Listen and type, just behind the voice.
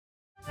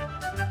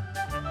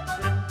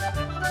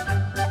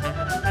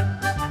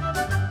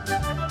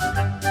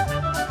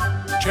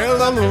C'è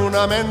la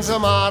luna mezza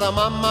mare,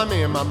 mamma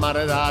mia, mamma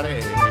dare.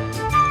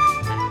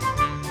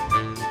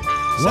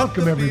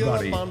 Welcome,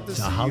 everybody,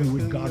 to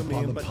Hollywood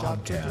Godfather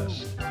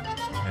Podcast.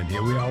 And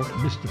here we are with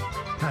Mr.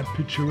 Pat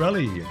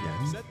Picciarelli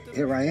again.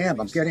 Here I am.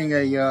 I'm getting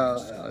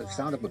a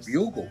sound of a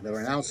bugle. They're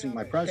announcing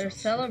my presence.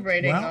 They're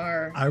celebrating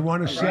our I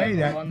want to say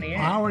that on the air.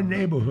 our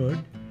neighborhood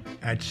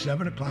at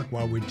 7 o'clock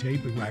while we're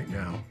taping right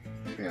now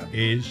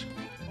is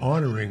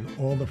honoring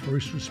all the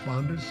first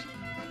responders,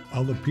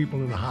 all the people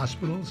in the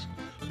hospitals.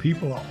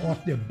 People are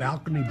off their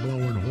balcony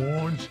blowing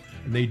horns,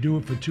 and they do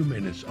it for 2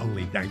 minutes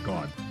only, thank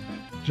God.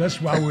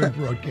 Just while we're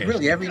broadcasting.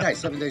 Really, every night,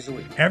 7 days a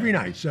week. Every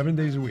night, 7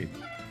 days a week.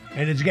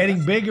 And it's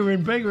getting bigger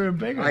and bigger and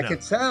bigger I now. can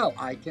tell.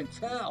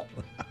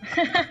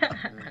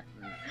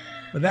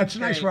 But that's That's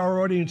nice great. for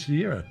our audience to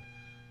hear.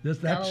 That's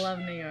Gotta love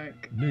New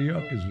York. New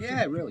York is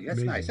Yeah, really, that's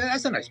amazing. nice.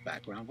 That's a nice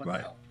background. What Right.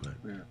 the hell?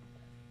 right.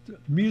 Yeah.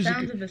 Music,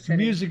 Sounds of the city.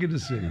 music of the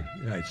city.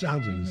 Right,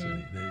 sounds of the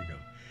city. There you go.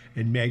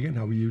 And Megan,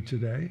 how are you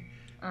today?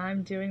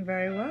 I'm doing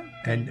very well.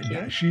 And Thank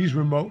you. she's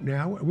remote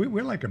now.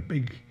 We're like a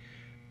big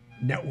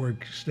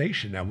network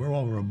station now. We're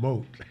all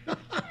remote.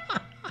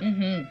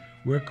 Mm-hmm.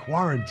 We're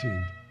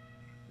quarantined.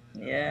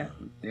 Yeah.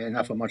 Yeah,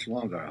 not for much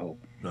longer, I hope.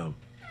 No,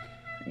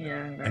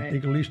 Yeah. I Right.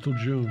 think at least till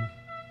June.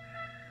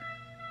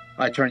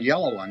 I turned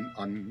yellow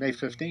on May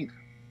 15th.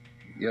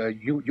 Yeah,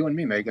 you and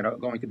me, Megan, are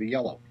going to be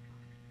yellow.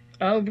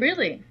 Oh,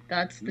 really?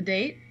 That's the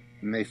date?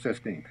 May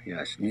 15th,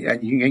 yes.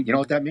 And you know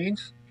what that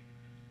means?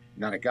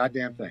 Not a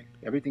goddamn thing.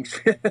 Everything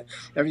basically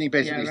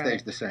Yeah, right.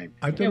 stays the same.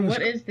 I thought Yeah. it was-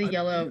 What is the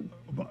yellow?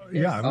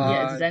 Yeah,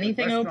 Yeah. Is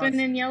anything restaurants- open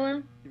in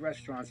yellow?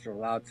 Restaurants are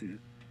allowed to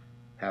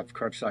have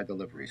curbside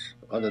deliveries.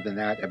 Other than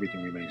that,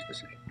 everything remains the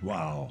same.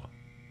 wow.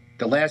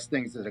 The last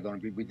things that are going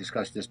to be, we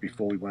discussed this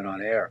before we went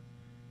on air,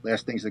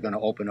 last things that are going to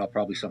open up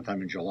probably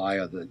sometime in July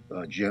are the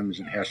gyms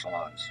and hair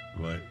salons.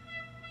 Right.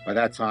 By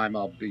that time,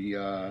 I'll be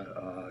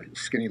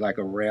skinny like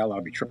a rail.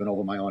 I'll be tripping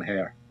over my own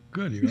hair.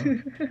 Good.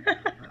 You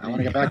I want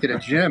to get back to the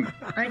gym.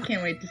 I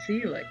can't wait to see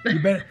you like that. You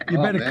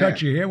better Oh, man.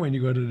 cut your hair when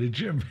you go to the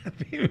gym.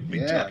 People be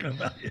Yeah. talking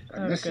about you. I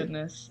Oh, miss it.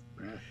 goodness.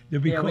 They'll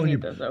be Yeah, we calling you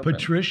need those open.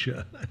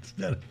 Patricia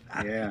instead of.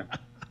 Yeah.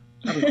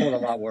 I've been called a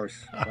lot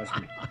worse. Trust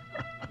me.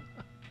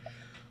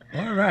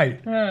 All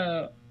right.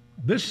 Oh.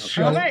 This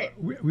show, All right.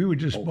 we were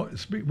just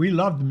speak. We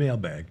love the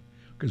mailbag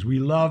because we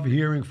love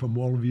hearing from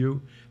all of you.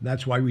 And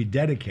that's why we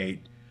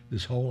dedicate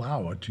this whole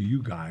hour to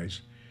you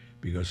guys,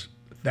 because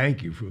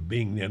thank you for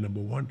being there, number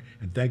one,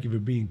 and thank you for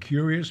being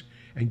curious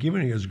and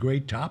giving us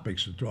great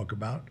topics to talk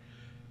about,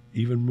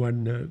 even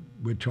when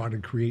we're trying to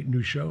create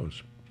new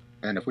shows.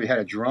 And if we had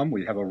a drum,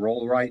 we'd have a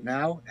roll right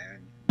now.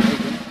 And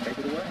Megan, take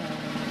it away.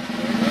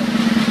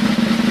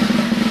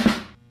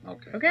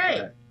 Okay.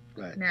 Okay.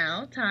 Go ahead.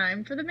 Now,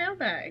 time for the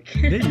mailbag.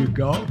 There you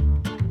go.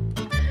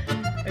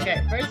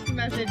 Okay, first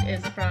message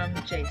is from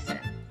Jason.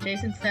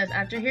 Jason says,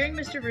 after hearing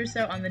Mr.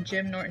 Russo on the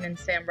Jim Norton and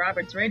Sam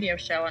Roberts radio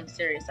show on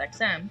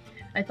SiriusXM,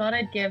 I thought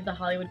I'd give the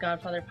Hollywood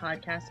Godfather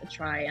podcast a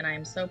try, and I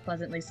am so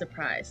pleasantly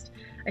surprised.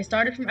 I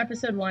started from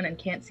episode 1 and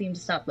can't seem to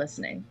stop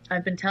listening.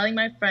 I've been telling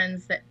my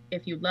friends that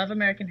if you love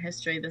American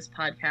history, this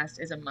podcast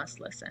is a must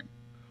listen.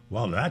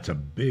 Well, that's a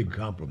big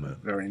compliment.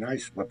 Very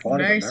nice. We're part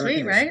Very of American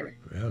sweet, right? history.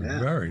 Yeah, Yeah.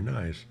 very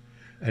nice.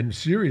 And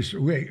serious,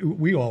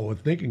 we all were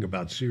thinking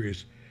about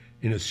serious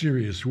in a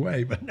serious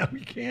way, but now we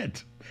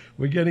can't.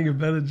 We're getting a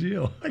better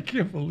deal. I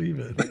can't believe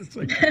it. It's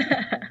like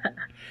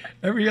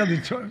every other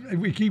time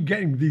we keep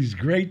getting these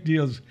great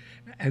deals,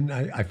 and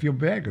I feel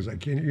bad because I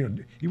can't.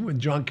 Even with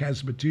John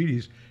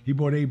Catsimatidis, he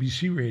bought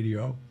ABC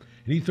Radio,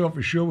 and he thought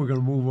for sure we're going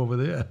to move over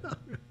there.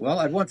 Well,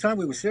 at one time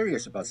we were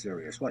serious about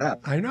Sirius. What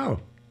happened? I know,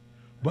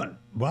 but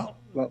Well,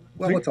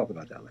 we'll talk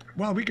about that later.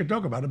 Well, we can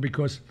talk about it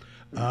because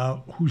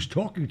who's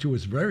talking to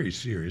us very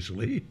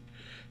seriously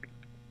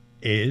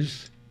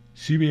is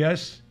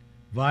CBS,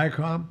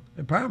 Viacom,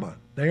 and Paramount.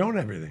 They own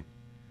everything.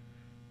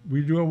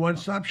 We do a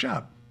one-stop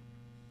shop.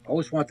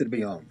 Always wanted to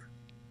be owned.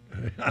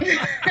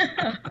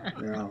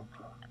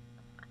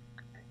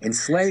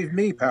 Enslave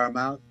me,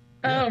 Paramount.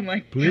 Oh my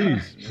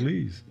Please, gosh.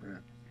 please.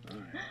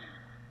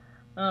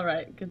 All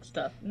right, good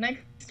stuff.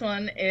 Next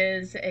one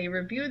is a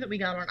review that we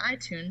got on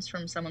iTunes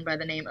from someone by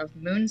the name of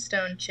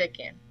Moonstone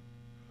Chicken.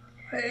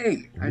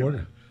 Hey,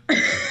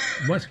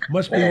 What,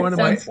 must be one of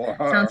my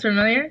Sounds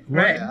familiar?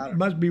 what- Right.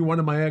 must be one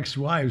of my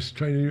ex-wives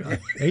trying to. I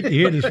hate to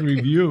hear this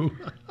review.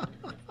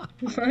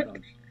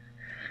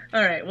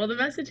 All right, well, the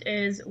message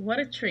is, what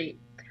a treat.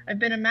 I've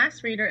been a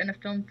mass reader and a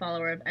film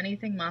follower of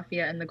anything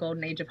mafia in the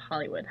golden age of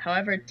Hollywood.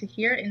 However, to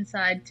hear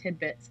inside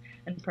tidbits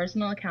and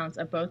personal accounts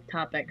of both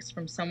topics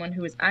from someone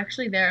who was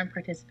actually there and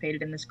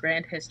participated in this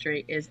grand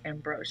history is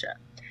ambrosia.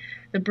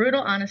 The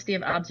brutal honesty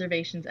of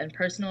observations and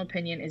personal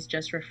opinion is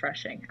just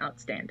refreshing.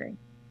 Outstanding.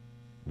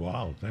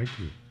 Wow, thank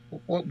you.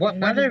 Why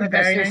Another doesn't that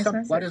guy very say nice some-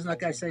 message. why doesn't that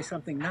guy say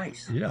something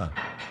nice? Yeah,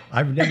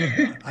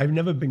 I've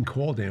never been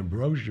called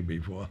ambrosia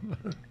before.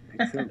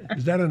 Me too.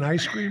 Is that an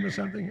ice cream or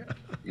something?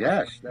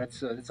 Yes,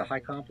 that's a high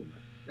compliment.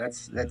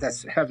 That's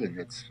heaven.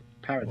 It's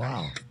paradise.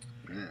 Wow,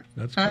 Yeah.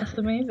 that's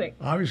amazing.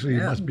 obviously you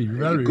Yeah. must be You're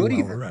very good well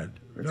even. read.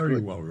 That's Very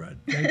good. well read.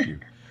 Thank you,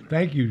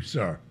 thank you,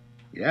 sir.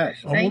 Yes.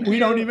 Oh, Thank we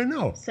don't you, even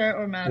know. Sir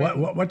or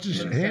Madam What's his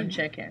Moonstone handle?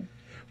 Chicken.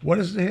 What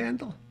is the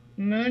handle?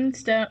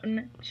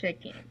 Moonstone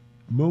Chicken.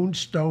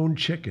 Moonstone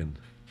Chicken.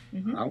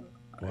 Oh,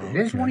 Wow,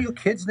 there's one of okay. your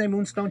kids named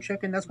Moonstone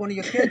Chicken. That's one of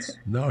your kids.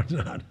 No, it's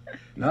not.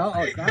 No,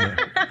 oh, it's not.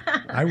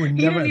 I would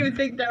He never. didn't even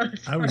think that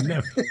was I would funny.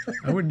 never.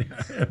 I would.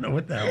 I don't know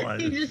what the hell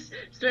He was. just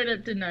straight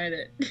up denied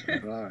it.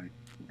 All right.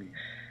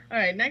 All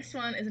right, next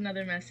one is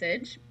another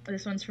message.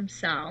 This one's from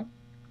Sal.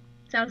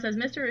 Sal says,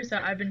 Mr. Russo,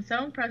 I've been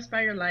so impressed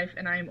by your life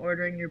and I am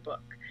ordering your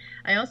book.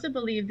 I also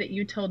believe that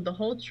you told the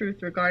whole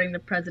truth regarding the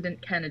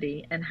President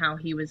Kennedy and how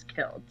he was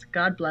killed.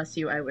 God bless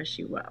you. I wish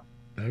you well.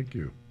 Thank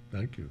you.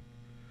 Thank you.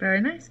 Very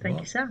nice. Thank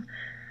Well. you, Sal.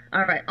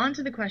 All right, on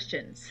to the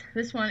questions.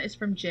 This one is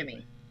from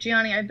Jimmy.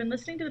 Gianni, I've been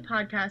listening to the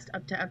podcast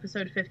up to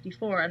episode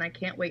 54, and I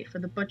can't wait for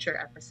the Butcher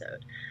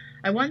episode.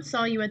 I once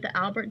saw you at the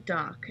Albert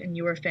Dock, and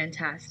you were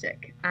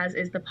fantastic, as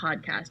is the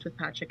podcast with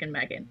Patrick and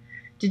Megan.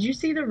 Did you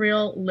see the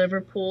real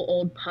Liverpool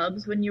old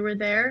pubs when you were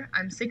there?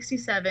 I'm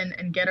 67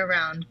 and get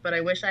around, but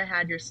I wish I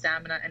had your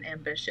stamina and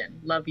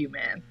ambition. Love you,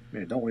 man.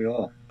 Yeah, don't we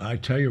all? I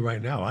tell you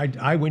right now,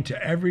 I went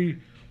to every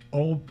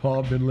old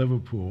pub in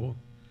Liverpool.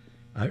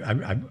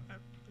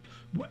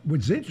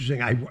 What's interesting,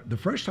 the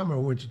first time I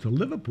went to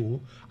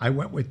Liverpool, I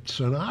went with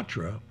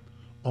Sinatra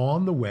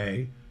on the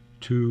way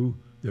to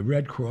the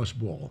Red Cross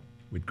Ball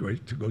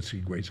to go see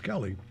Grace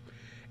Kelly.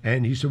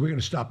 And he said, we're going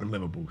to stop in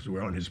Liverpool because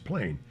we're on his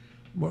plane.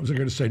 What was I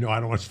going to say? No, I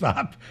don't want to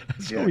stop.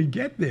 So Yeah. we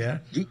get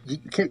there. You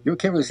can't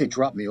really say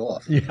drop me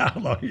off. Yeah,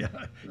 hello, yeah.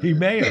 He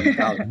may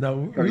have. No,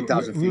 we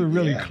 30,000 were feet,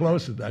 really yeah.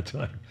 close at that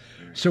time.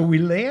 So we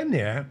land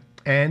there,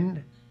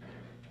 and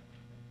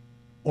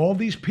all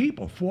these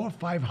people, 400 or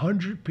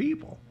 500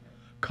 people,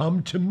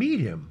 come to meet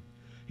him.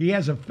 He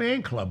has a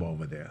fan club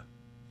over there.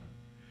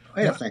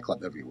 I had a fan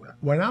club everywhere.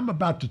 What I'm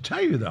about to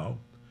tell you, though,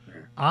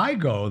 I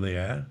go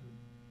there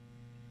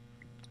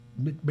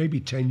maybe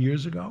 10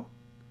 years ago.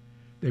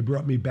 They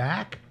brought me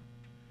back.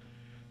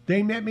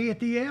 They met me at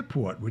the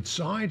airport with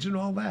signs and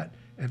all that.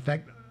 In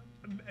fact,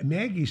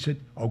 Maggie said,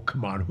 oh,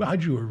 come on,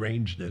 how'd you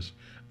arrange this?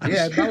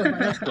 Yeah, that was my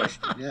next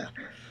question. Yeah.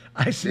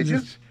 I said, Did you?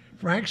 it's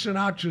Frank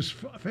Sinatra's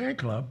fan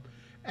club,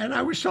 and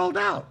I was sold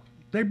out.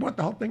 They bought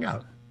the whole thing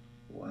out.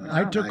 Wow,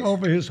 I took nice.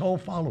 over his whole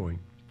following.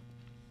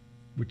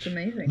 Which It's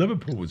amazing.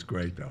 Liverpool was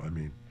great, though. I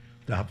mean,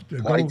 the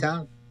Party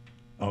Town?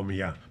 Oh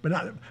yeah,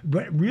 but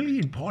really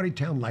in Party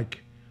Town,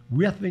 like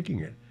we're thinking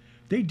it.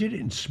 They did it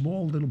in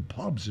small little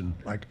pubs and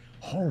like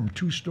home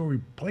 2-story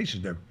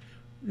places.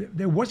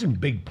 There wasn't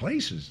big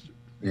places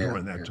Yeah,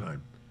 during that yeah.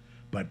 time,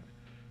 but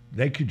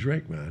they could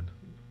drink, man.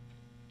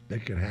 They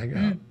could hang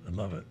out. I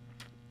love it.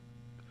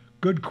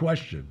 Good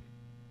question.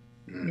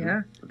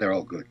 Yeah. They're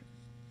all good.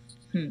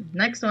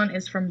 Next one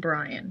is from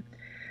Brian.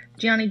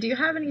 Gianni, do you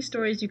have any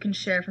stories you can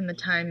share from the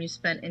time you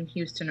spent in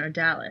Houston or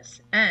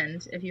Dallas?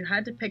 And if you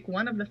had to pick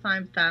one of the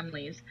 5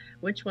 families,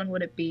 which one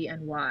would it be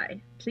and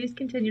why? Please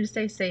continue to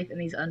stay safe in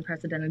these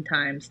unprecedented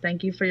times.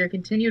 Thank you for your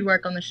continued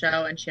work on the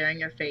show and sharing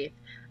your faith,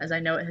 as I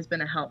know it has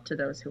been a help to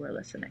those who are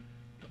listening.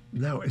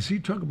 Now, is he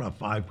talking about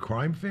 5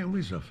 crime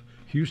families of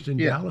Houston,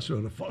 Yeah. Dallas,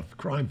 or the 5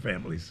 crime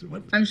families?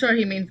 What? I'm sure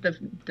he means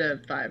the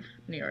 5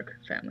 New York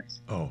families.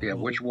 Oh, Yeah,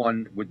 well, which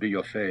one would be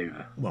your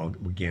fave? well,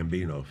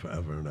 Gambino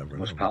forever and ever and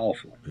Most ever.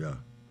 powerful. Yeah.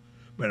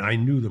 But I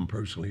knew them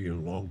personally in a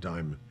long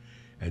time.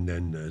 And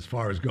then as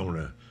far as going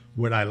to,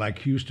 would I like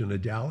Houston or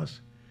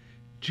Dallas?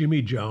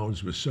 Jimmy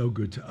Jones was so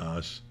good to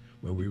us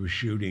when we were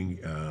shooting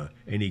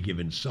Any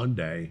Given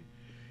Sunday.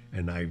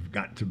 And I've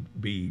got to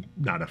be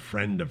not a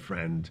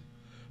friend,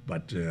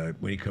 but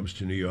when he comes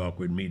to New York,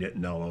 we'd meet at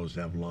Nello's,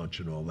 have lunch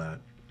and all that.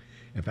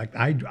 In fact,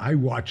 I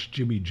watched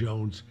Jimmy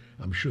Jones,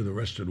 I'm sure the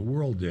rest of the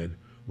world did,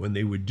 when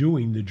they were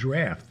doing the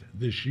draft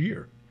this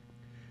year.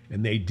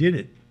 And they did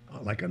it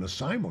like on a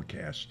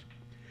simulcast.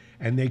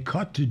 And they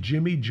cut to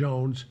Jimmy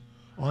Jones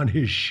on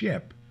his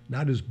ship,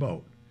 not his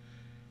boat,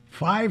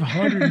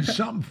 500 and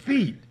something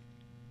feet.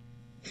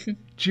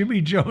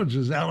 Jimmy Jones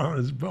was out on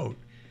his boat.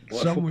 Boy,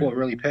 football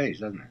really pays,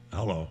 doesn't it?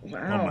 Hello.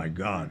 Wow. Oh, my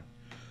God.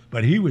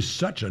 But he was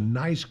such a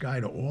nice guy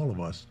to all of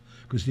us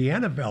because the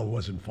NFL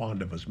wasn't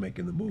fond of us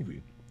making the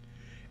movie.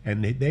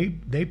 And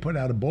they put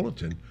out a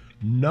bulletin.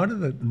 None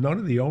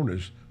of the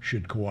owners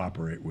should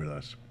cooperate with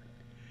us.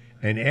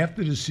 And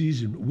after the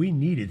season, we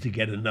needed to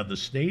get another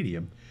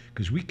stadium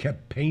because we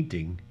kept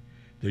painting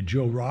the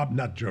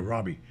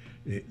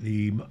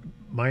the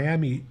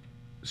Miami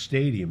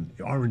Stadium,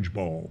 the Orange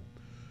Bowl,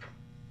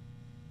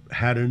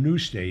 had a new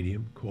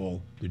stadium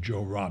called the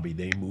Joe Robbie.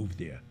 They moved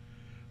there.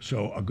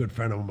 So a good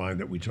friend of mine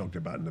that we talked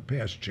about in the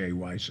past, Jay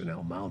Weiss and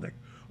Al Maldick,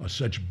 are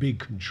such big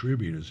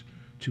contributors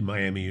to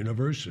Miami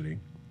University.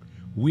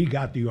 We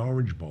got the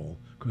Orange Bowl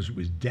because it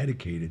was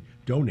donated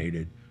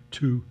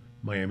to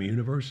Miami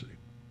University.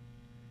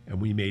 And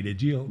we made a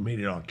deal, made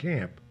it our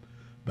camp.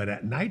 But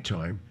at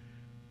nighttime,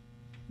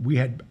 we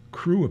had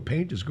crew of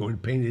painters going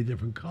and painted a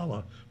different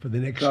color for the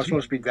next So it's team.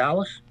 supposed to be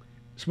Dallas?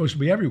 It's supposed to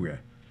be everywhere.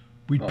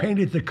 We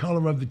painted the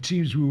color of the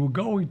teams we were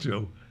going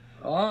to,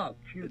 Oh,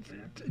 cute,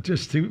 man.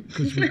 just to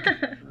because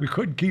we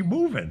couldn't keep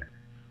moving.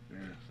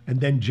 And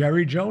then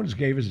Jerry Jones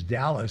gave us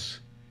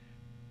Dallas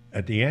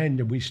at the end,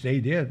 and we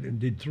stayed there and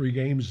did 3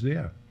 games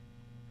there,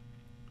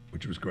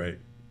 which was great.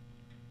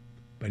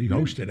 But he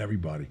hosted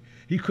everybody.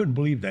 He couldn't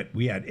believe that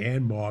we had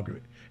Ann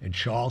Margaret and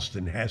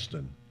Charleston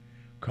Heston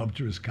come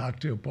to his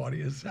cocktail party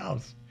at his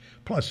house.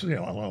 Plus,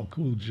 LL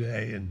Cool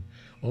J and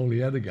all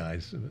the other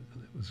guys. It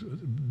was a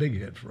big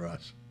hit for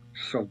us.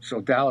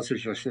 So Dallas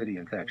is your city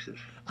in Texas.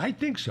 I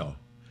think so.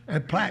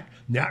 And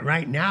not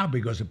right now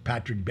because of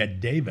Patrick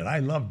Bet-David. I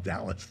love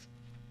Dallas.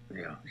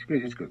 Yeah, he's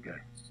good. He's a good guy.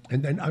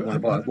 And then One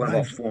of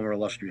our former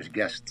illustrious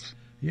guests.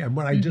 Yeah, and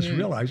when I just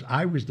realized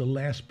I was the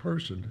last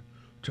person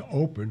to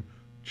open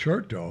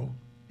Cherto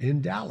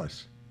in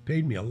Dallas.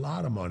 Paid me a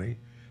lot of money.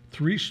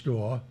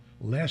 3-store,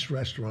 last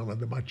restaurant of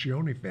the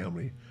Macchione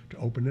family to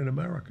open in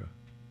America.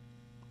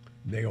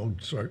 They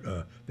owned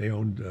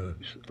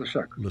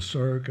Le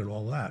Cirque and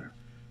all that.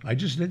 I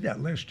just did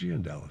that last year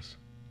in Dallas.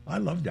 I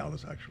love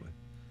Dallas, actually.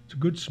 It's a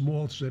good,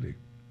 small city.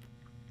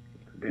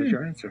 There's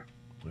your answer.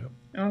 Yep.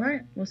 All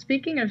right. Well,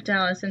 speaking of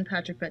Dallas and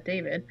Patrick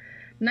Bet-David,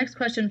 next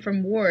question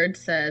from Ward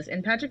says,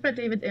 in Patrick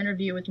Bet-David's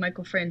interview with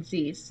Michael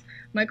Franzese,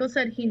 Michael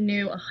said he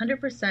knew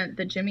 100%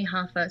 that Jimmy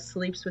Hoffa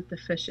sleeps with the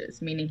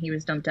fishes, meaning he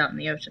was dumped out in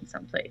the ocean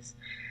someplace.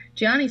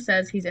 Gianni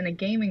says he's in a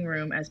gaming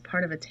room as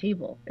part of a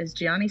table. Is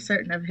Gianni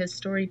certain of his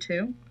story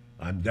too?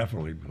 I'm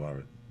definitely for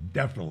it.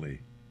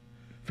 Definitely.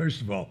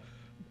 First of all,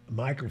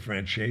 Michael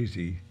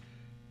Franzese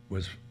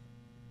was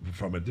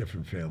from a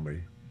different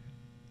family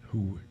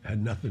who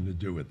had nothing to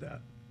do with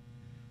that.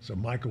 So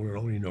Michael would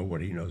only know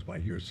what he knows by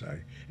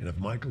hearsay. And if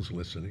Michael's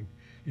listening,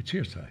 it's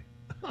hearsay.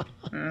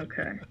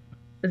 Okay.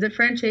 Is it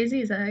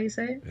Franchese? Is that how you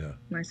say it? Yeah.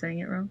 Am I saying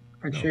it wrong?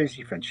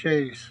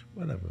 Franchise.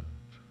 Whatever.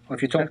 Well,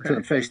 if you talk to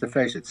them face to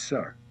face, it's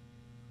sir.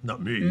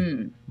 Not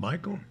me.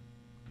 Michael?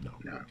 No.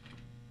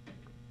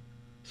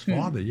 His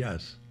father,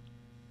 yes.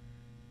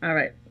 All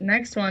right.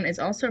 Next one is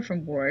also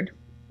from Ward.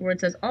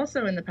 Ward says,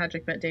 also in the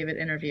Patrick Bet-David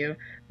interview,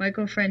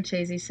 Michael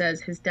Franchese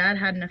says his dad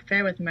had an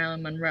affair with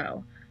Marilyn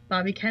Monroe.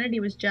 Bobby Kennedy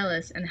was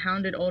jealous and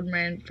hounded old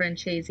man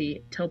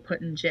Franchese till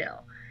put in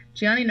jail.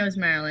 Gianni knows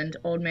Marilyn,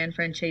 old man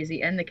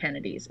Franchese, and the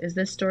Kennedys. Is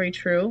this story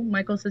true?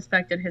 Michael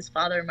suspected his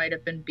father might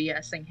have been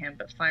BSing him,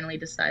 but finally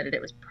decided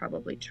it was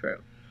probably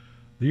true.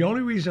 The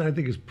only reason I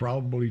think it's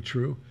probably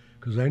true,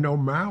 because I know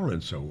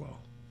Marilyn so well.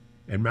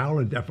 And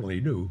Marilyn definitely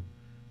knew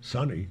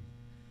Sonny.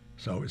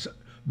 So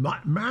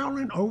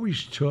Marilyn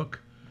always took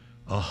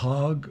a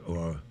hug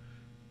or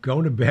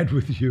going to bed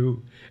with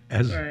you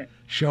as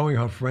showing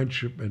her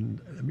friendship. And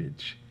I mean,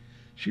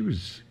 she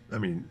was,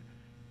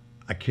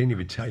 I can't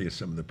even tell you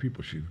some of the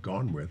people she's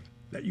gone with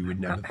that you would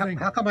never think.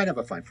 How come I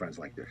never find friends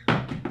like this?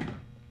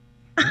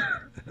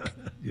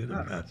 You're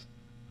the best.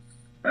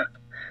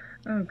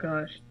 Oh,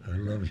 gosh. I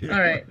love you.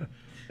 All right.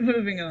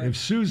 Moving on. If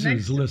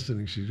Susan's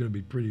listening, she's going to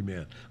be pretty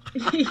mad.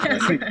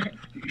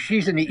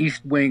 She's in the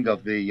east wing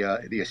of the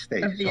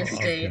estate. Of the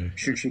estate. Okay.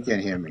 She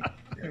can't hear me.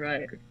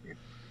 Right.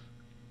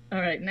 All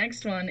right.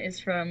 Next one is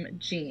from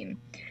Jean.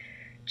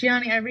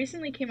 Gianni, I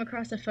recently came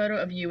across a photo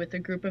of you with a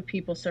group of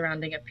people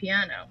surrounding a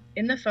piano.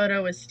 In the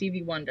photo was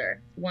Stevie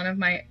Wonder, one of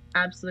my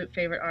absolute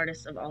favorite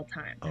artists of all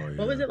time. Oh, yeah.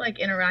 What was it like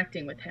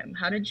interacting with him?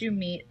 How did you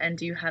meet, and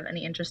do you have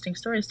any interesting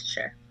stories to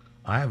share?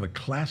 I have a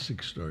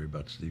classic story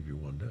about Stevie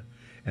Wonder.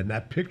 And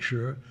that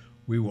picture,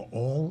 we were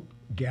all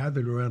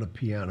gathered around a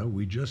piano.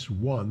 We just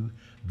won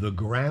the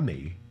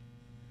Grammy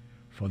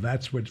for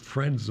That's What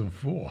Friends Are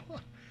For.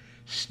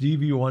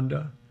 Stevie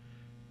Wonder,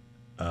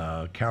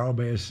 Carol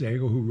Bayer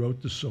Sager, who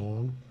wrote the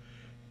song,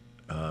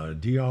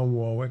 Dionne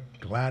Warwick,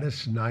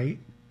 Gladys Knight,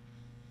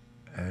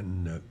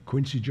 and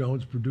Quincy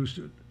Jones produced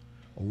it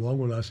along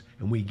with us.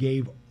 And we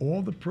gave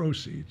all the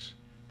proceeds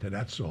to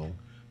that song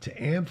to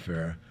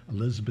AmFair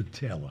Elizabeth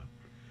Taylor.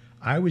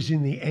 I was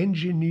in the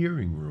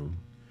engineering room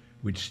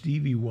with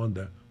Stevie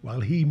Wonder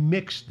while he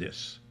mixed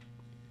this.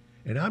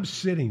 And I'm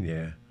sitting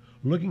there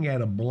looking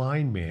at a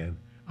blind man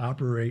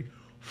operate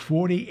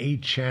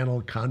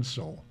 48-channel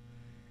console.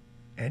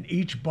 And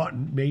each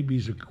button maybe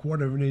is a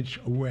quarter of an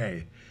inch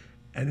away.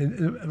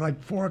 And at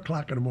like 4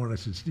 o'clock in the morning, I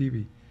said,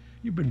 Stevie,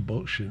 you've been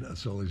bullshitting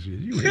us all these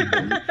years. You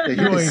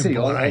ain't see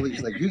all blind.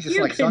 these, you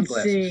just like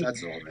sunglasses. See.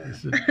 That's all, man. I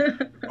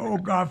said, oh,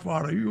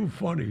 Godfather, you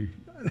funny.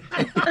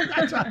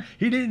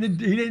 He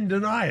didn't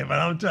deny it, but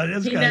I'm telling you,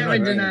 this He guy's never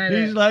like, denied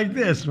he's it. like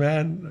this,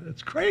 man.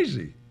 It's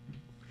crazy.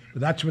 But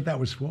that's what that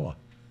was for.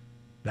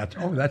 That's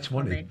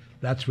funny.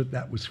 That's what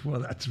that was for.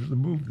 That's the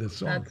move. This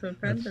song. That's what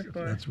friends are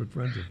for. That's what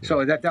friends are for.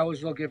 So that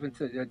was all given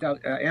to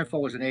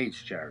AmFair was an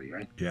AIDS charity,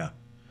 right? Yeah.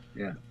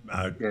 Yeah.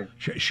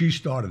 She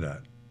started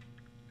that.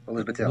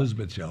 Elizabeth Taylor.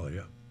 Elizabeth Taylor,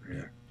 yeah.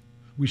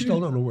 We still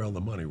don't know where all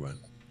the money went.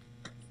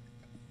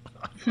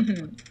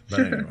 But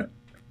anyway.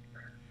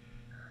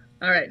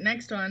 All right,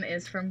 next one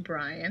is from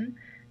Brian.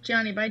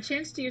 Gianni, by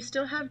chance, do you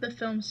still have the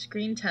film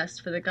screen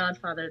test for The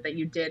Godfather that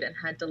you did and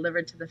had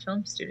delivered to the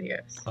film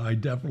studios? I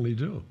definitely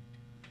do.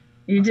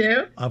 You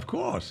do? Of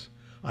course.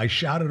 I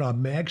shot it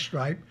on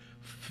Magstripe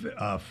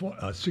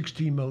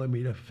 16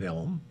 millimeter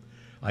film.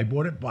 I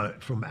bought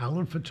it from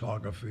Allen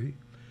Photography.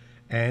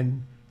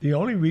 And the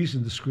only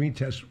reason the screen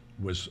test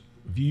was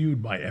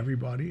viewed by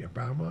everybody at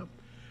Paramount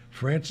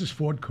Francis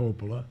Ford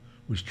Coppola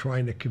was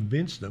trying to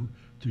convince them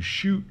to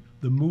shoot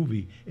the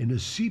movie in a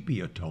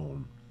sepia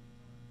tone.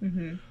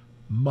 Mm-hmm.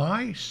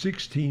 My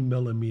 16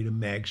 millimeter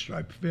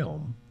magstripe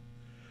film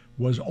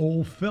was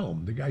old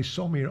film. The guy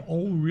sold me an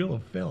old reel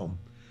of film,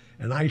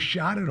 and I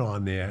shot it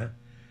on there,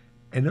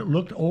 and it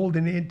looked old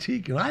and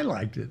antique, and I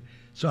liked it.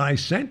 So I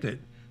sent it.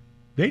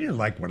 They didn't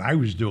like what I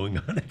was doing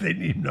on it. They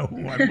didn't even know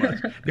who I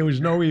was. There was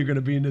no way you're going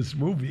to be in this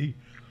movie.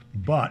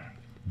 But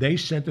they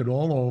sent it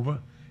all over,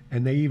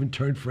 and they even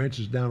turned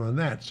Francis down on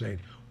that, saying,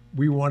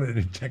 we want it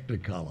in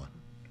Technicolor.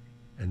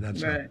 And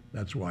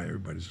that's why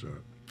everybody saw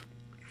it.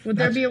 Would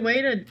there be a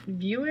way to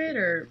view it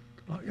or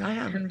I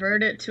have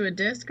convert it to a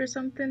disc or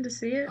something to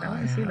see it? I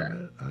want to see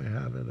that. I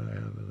have it.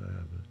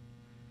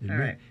 All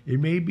right. It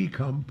may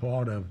become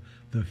part of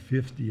the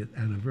 50th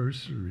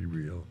anniversary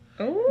reel.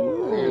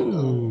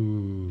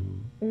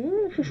 Ooh.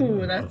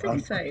 Ooh, that's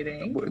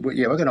exciting.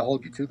 Yeah, we're going to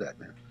hold you to that,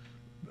 man.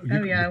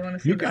 I want to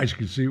see You that. guys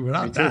can see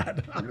without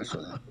that.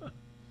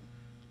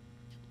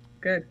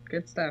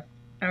 Good stuff.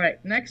 All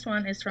right, next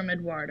one is from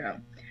Eduardo.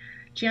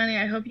 Gianni,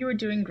 I hope you are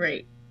doing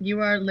great.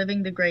 You are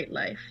living the great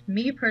life.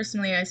 Me,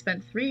 personally, I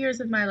spent 3 years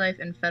of my life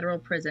in federal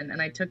prison,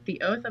 and I took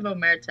the oath of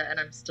Omerta, and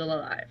I'm still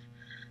alive.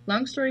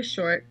 Long story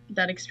short,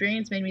 that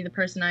experience made me the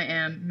person I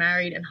am,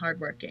 married and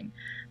hardworking.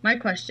 My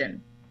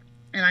question,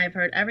 and I have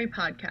heard every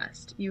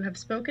podcast, you have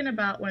spoken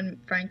about when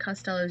Frank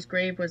Costello's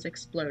grave was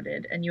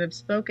exploded, and you have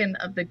spoken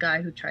of the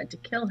guy who tried to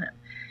kill him.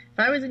 If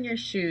I was in your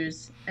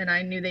shoes, and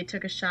I knew they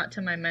took a shot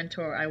to my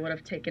mentor, I would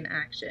have taken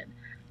action.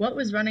 What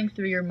was running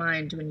through your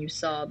mind when you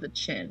saw the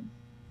chin?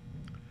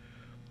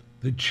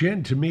 The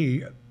chin, to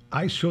me,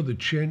 I saw the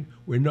chin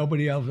where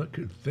nobody else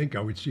could think I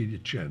would see the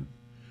chin.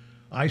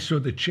 I saw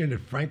the chin at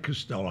Frank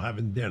Costello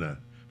having dinner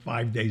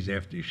 5 days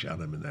after he shot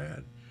him in the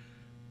head.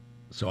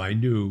 So I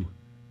knew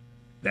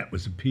that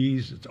was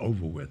appeased, it's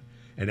over with.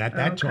 And at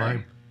that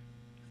time,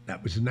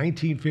 that was in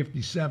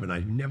 1957. I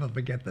never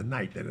forget the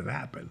night that it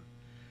happened.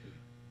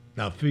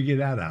 Now figure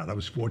that out. I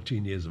was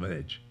 14 years of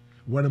age.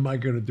 What am I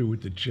going to do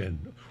with the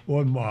chin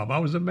or mom? I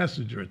was a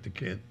messenger at the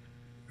kid.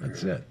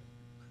 That's it.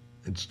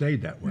 And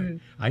stayed that way.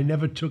 I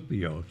never took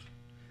the oath,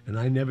 and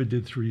I never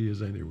did 3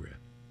 years anywhere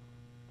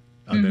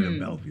other than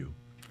Bellevue.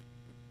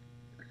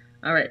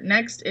 All right,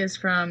 next is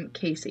from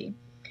Casey.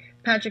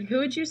 Patrick, who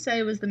would you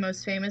say was the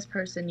most famous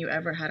person you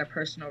ever had a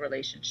personal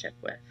relationship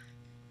with?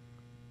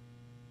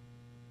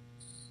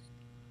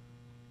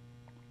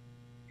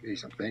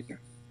 Jeez, I'm thinking.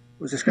 It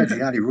was this guy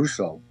Gianni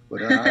Russo,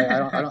 but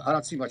I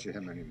don't see much of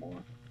him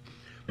anymore.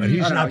 But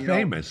he's not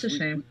famous. It's a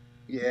shame.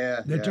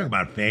 They're talking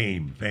about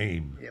fame.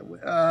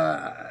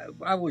 Yeah,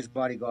 I was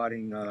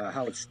bodyguarding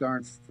Howard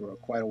Stern for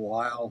quite a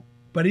while.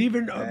 But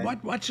even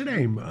what's the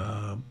name?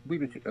 We've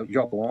been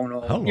Yoko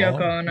Ono. Hello.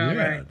 Yoko Ono,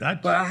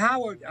 right? But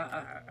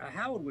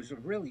Howard was a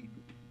really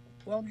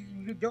well.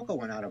 Yoko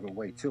went out of her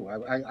way too.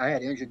 I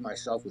had injured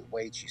myself with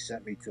weight. She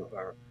sent me to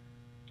her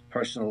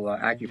personal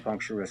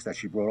acupuncturist that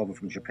she brought over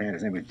from Japan.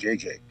 His name was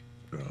JJ.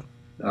 Wow.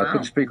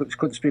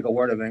 Couldn't speak a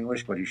word of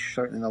English, but he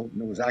certainly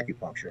knew his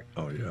acupuncture.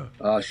 Oh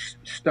yeah.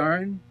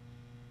 Stern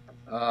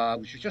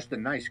was just a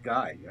nice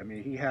guy. I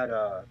mean, he had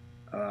a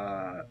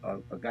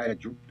guy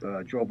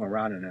that drove him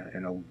around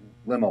in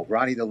a limo.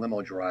 Ronnie, the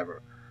limo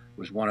driver,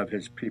 was one of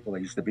his people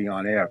that used to be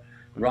on air.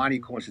 Ronnie,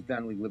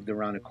 coincidentally, lived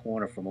around the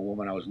corner from a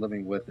woman I was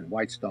living with in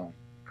Whitestone,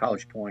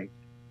 College Point,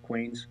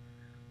 Queens.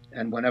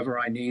 And whenever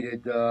I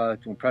needed to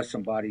impress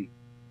somebody,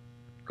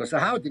 because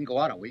Howard didn't go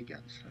out on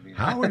weekends. I mean,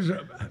 Howard's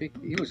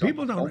he was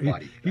people don't.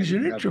 nobody. He's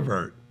an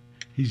introvert.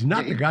 He's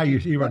not the guy you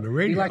hear on the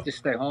radio. He liked to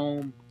stay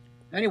home.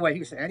 Anyway,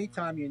 he said,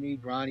 anytime you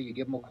need Ronnie, you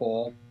give him a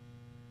call.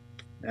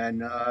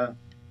 And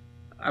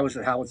I was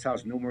at Howard's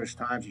house numerous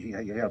times. He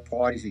had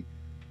parties. He'd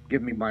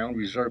give me my own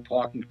reserved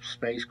parking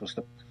space because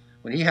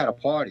when he had a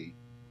party,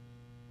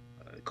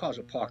 cars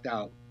were parked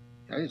out.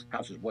 His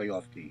house was way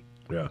off the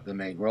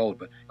main road,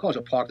 but cars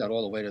were parked out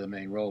all the way to the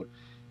main road.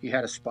 He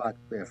had a spot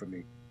there for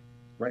me,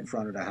 right in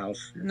front of the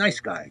house. Nice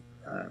guy.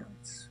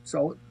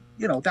 So,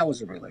 that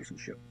was a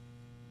relationship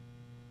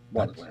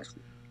while it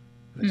lasted.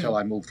 Until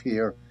I moved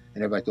here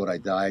and everybody thought I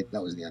died.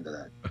 That was the end of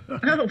that.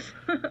 Oh.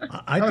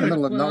 I'm in the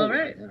middle of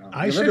nowhere. Right.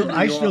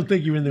 I still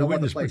think you're in the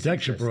witness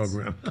protection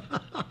program.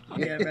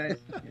 Yeah, right.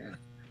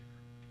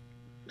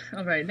 Yeah.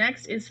 All right,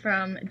 next is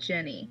from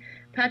Jenny.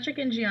 Patrick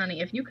and Gianni,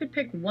 if you could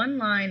pick one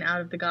line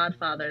out of The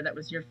Godfather that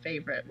was your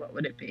favorite, what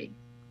would it be?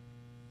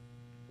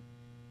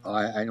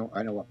 I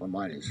know what my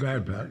mind is.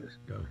 Bad, Pat.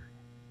 Go.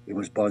 It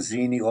was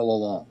Barzini all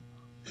along.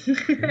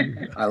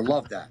 I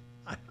love that.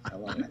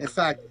 In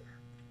fact,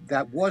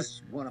 that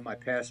was one of my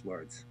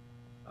passwords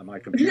on my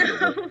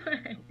computer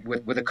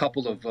with a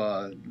couple of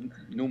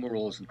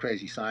numerals and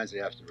crazy signs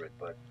after it.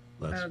 But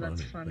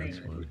that's funny.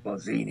 It was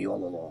Barzini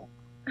all along.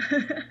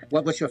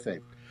 What's your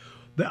favorite?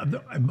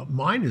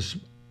 Mine is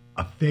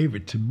a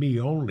favorite to me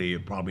only,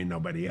 and probably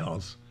nobody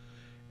else,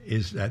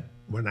 is that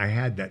when I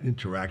had that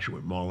interaction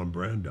with Marlon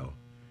Brando,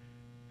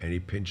 and he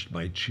pinched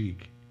my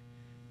cheek,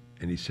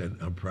 and he said,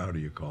 "I'm proud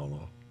of you,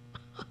 Carlo."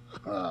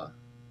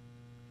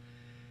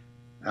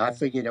 I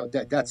figured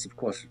that's of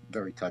course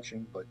very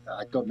touching, but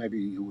I thought maybe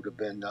you would have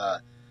been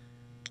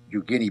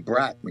Eugenie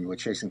Brat when you were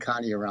chasing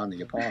Connie around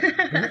the apartment.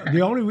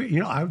 The only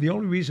the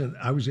only reason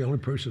I was the only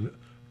person that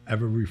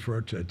ever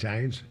referred to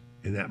Italians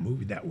in that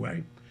movie that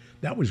way,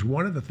 that was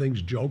one of the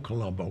things Joe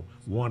Colombo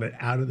wanted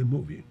out of the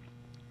movie.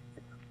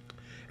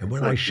 And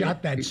when I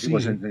shot that scene, he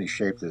wasn't in any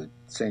shape to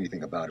say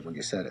anything about it when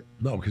you said it.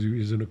 No, because he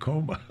was in a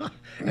coma.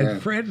 And Yeah.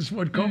 Francis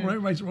Ford Coppola,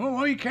 everybody said,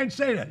 "Oh, you can't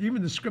say that."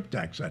 Even the script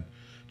tech said,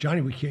 "Johnny,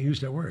 we can't use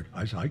that word."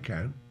 I said, "I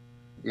can."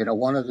 You know,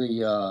 one of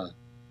the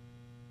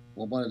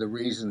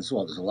reasons.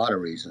 Well, there's a lot of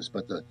reasons,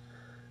 but the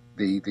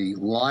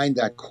line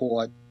that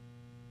caught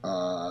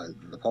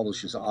the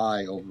publisher's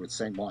eye over at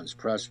St. Martin's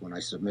Press when I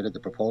submitted the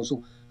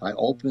proposal, I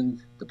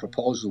opened the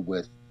proposal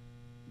with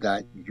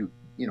that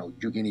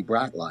Eugenie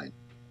Brat line,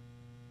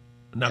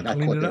 Now and that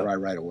clean caught it their eye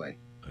up. right away.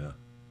 Yeah.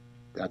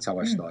 That's how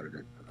I started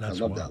it. That's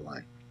I love wild. that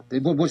line.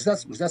 Was that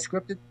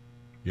scripted?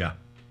 Yeah.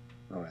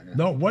 All right. Yeah.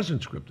 No, it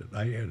wasn't scripted.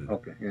 I added it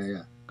Okay.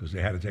 Yeah. because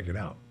they had to take it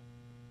out.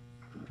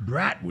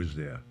 Brat was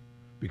there.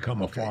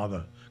 Become Okay. a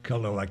father,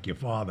 kill her like your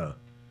father,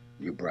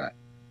 You brat.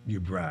 you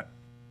brat.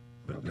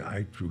 But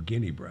I threw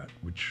Guinea Brat,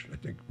 which I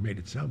think made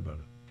it sound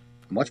better.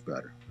 Much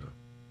better.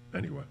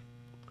 Anyway.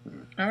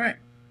 All right.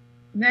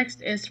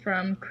 Next is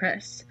from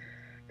Chris.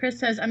 Chris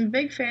says, I'm a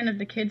big fan of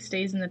The Kid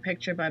Stays in the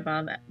Picture by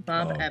Bob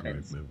Oh,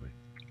 Evans. great movie.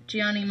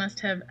 Gianni must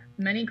have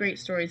many great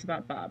stories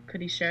about Bob.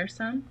 Could he share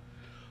some?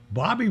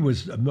 Bobby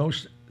was the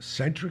most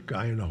eccentric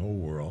guy in the whole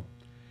world,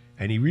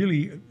 and he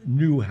really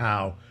knew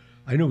how.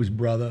 I know his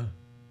brother,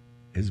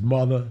 his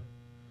mother.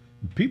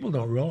 People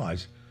don't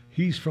realize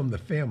he's from the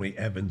family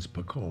Evans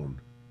Picone,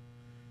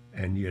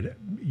 and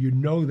you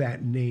know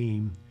that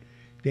name.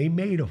 They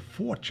made a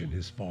fortune.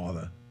 His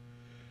father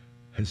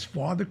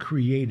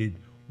created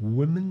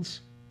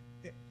women's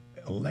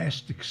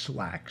elastic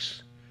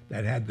slacks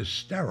that had the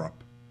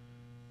stirrup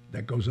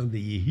that goes under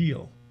your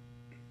heel.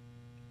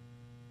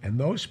 And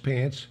those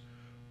pants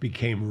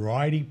became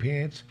riding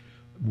pants.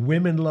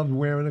 Women loved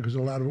wearing it because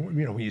a lot of,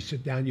 when you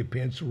sit down, your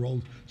pants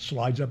rolled,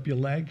 slides up your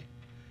leg.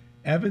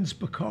 Evans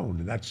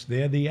Picone.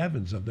 They're the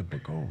Evans of the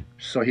Picone.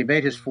 So he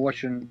made his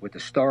fortune with the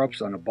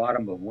stirrups on the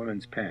bottom of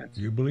women's pants.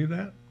 Do you believe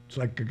that? It's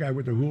like the guy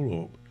with the hula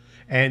hoop.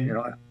 And,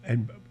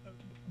 and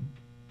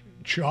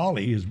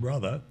Charlie, his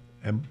brother,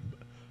 and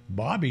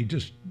Bobby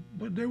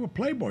they were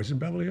playboys in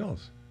Beverly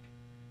Hills.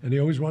 And they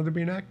always wanted to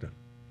be an actor.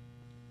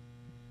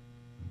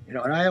 And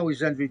I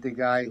always envied the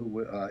guy who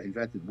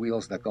invented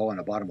wheels that go on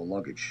the bottom of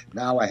luggage.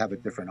 Now I have a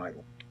different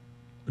idol.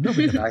 No,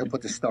 The guy who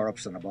put the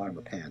stirrups on the bottom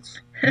of pants.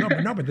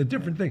 but the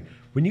different thing,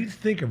 when you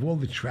think of all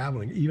the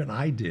traveling, even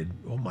I did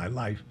all my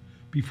life,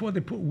 before they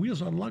put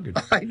wheels on luggage.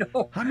 I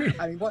know. I mean,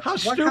 what how kind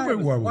stupid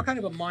of, were we? What kind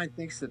of a mind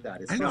thinks of that?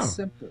 It's I so know.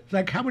 simple. It's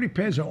like how many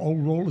pairs of old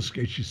roller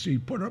skates you see,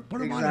 put them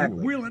on and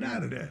Exactly. wheel it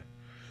out of there.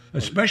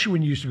 Especially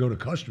when you used to go to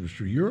customs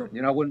through Europe.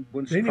 Wouldn't They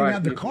didn't surprise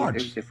have the me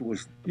carts. if it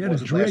was. You had to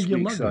wasn't drag last your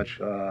week's,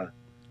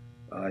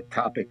 luggage.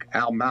 topic.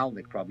 Al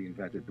Malnick probably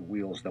invented the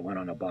wheels that went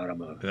on the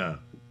bottom of Yeah,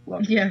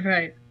 luggage. Yeah,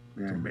 right.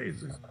 it's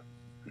amazing.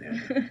 Yeah.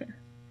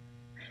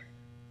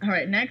 All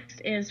right,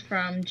 next is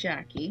from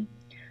Jackie.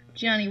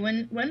 Gianni,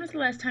 when was the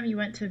last time you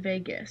went to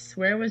Vegas?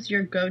 Where was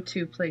your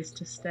go-to place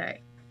to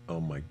stay?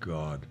 Oh my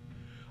God.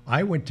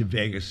 I went to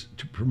Vegas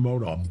to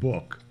promote our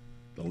book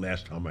the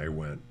last time I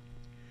went.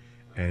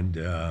 And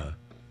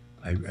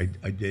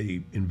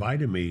they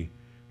invited me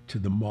to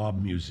the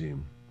Mob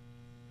Museum,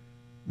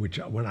 which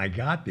when I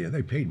got there,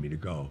 they paid me to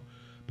go.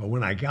 But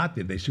when I got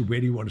there, they said, where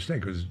do you want to stay?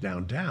 Because it's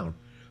downtown.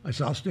 I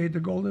said, I'll stay at the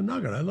Golden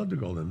Nugget. I love the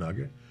Golden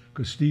Nugget.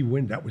 Because Steve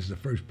Wynn, that was the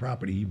first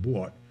property he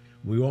bought.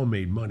 We all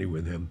made money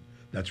with him.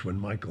 That's when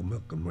Michael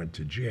Milken went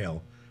to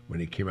jail, when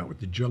he came out with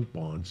the junk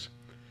bonds.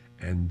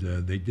 And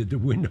they did the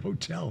Wynn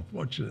Hotel,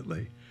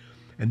 fortunately.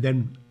 And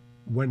then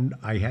when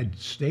I had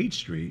State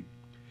Street,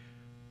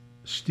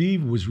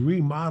 Steve was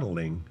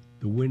remodeling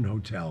the Wynn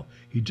Hotel.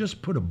 He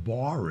just put a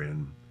bar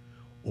in,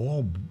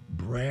 all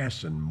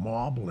brass and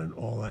marble and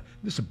all that.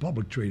 This is a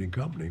public trading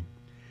company.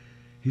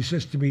 He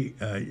says to me,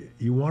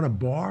 you want a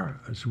bar?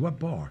 I said, what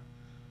bar?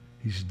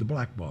 He says, the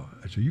Black Bar.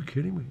 I said, are you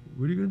kidding me?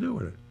 What are you going to do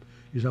with it?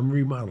 He says, I'm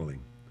remodeling.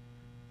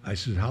 I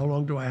said, how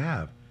long do I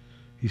have?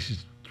 He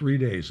says, 3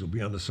 days. It'll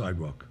be on the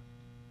sidewalk.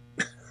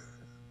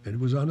 And it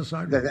was on the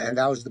sidewalk. And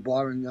that was the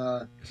bar in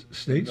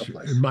State no Street.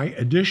 place. In my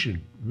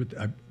addition,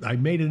 I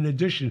made an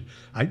addition.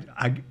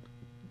 I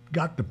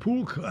got the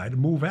pool guy to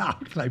move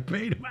out. I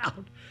paid him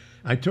out.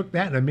 I took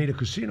that and I made a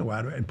casino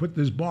out of it and put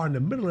this bar in the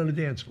middle of the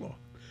dance floor.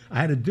 I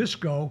had a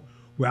disco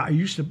where I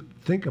used to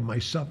think of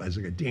myself as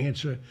like a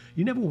dancer.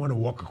 You never want to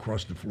walk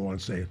across the floor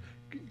and say,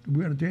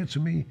 we're going to dance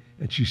with me?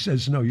 And she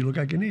says, no, you look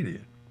like an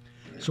idiot.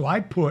 So I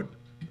put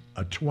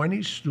a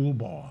 20-stool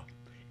bar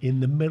in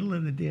the middle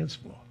of the dance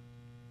floor.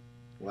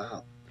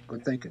 Wow,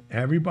 good thinking.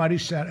 Everybody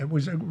sat. It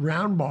was a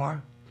round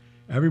bar.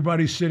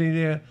 Everybody's sitting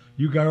there.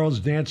 You girls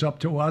dance up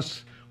to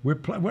us.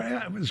 It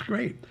was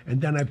great.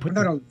 And then I put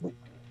Not only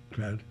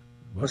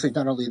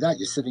that,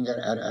 you're sitting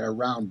at a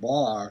round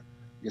bar,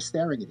 you're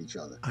staring at each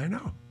other. I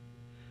know.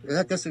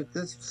 That's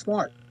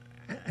smart.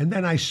 And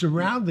then I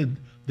surrounded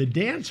the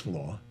dance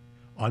floor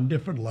on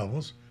different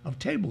levels of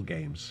table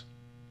games.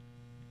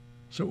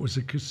 So it was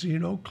a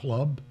casino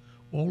club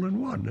all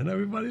in one, and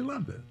everybody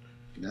loved it.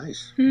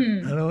 Nice.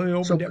 And it only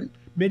opened So- at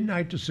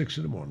midnight to 6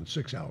 in the morning,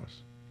 6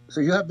 hours.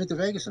 So you haven't been to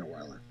Vegas in a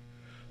while, then?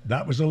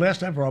 That was the last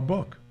time for our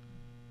book.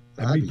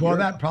 And I'd be before here.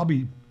 that,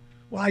 probably,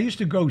 well, I used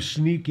to go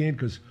sneak in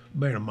because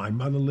my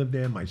mother lived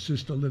there, my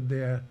sister lived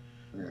there.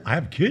 Yeah. I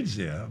have kids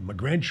there, my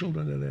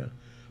grandchildren are there.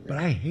 But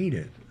I hate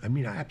it. I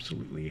mean, I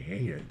absolutely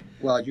hate it.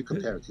 Well, you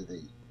compare it to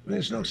the.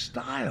 There's no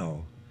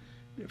style.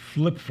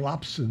 Flip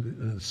flops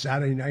and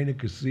Saturday night in a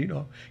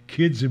casino,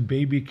 kids in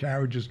baby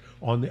carriages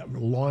on the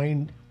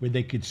line where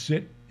they could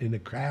sit in the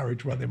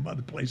carriage while their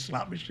mother plays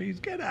slot machines.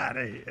 Get out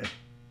of here.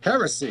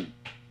 Heresy.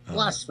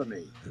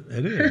 Blasphemy.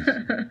 It is.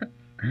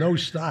 No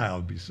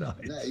style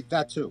besides.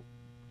 That too.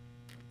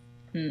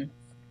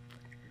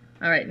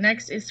 All right,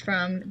 next is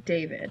from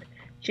David.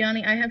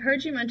 Gianni, I have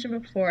heard you mention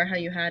before how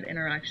you had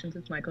interactions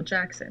with Michael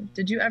Jackson.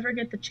 Did you ever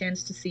get the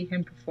chance to see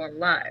him perform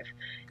live?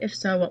 If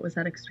so, what was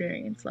that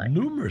experience like?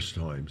 Numerous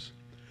times.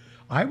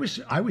 I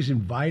was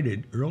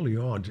invited early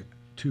on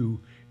to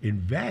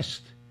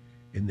invest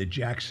in the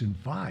Jackson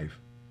Five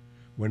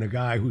when a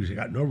guy who's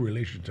got no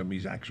relation to him,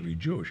 he's actually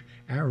Jewish,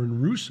 Aaron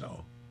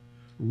Russo,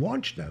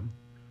 launched them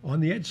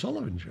on the Ed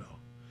Sullivan Show.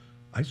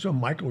 I saw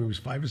Michael when he was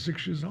 5 or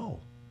 6 years old.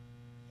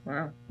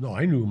 Wow. No,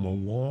 I knew him a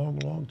long,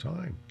 long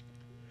time.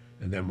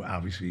 And then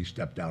obviously he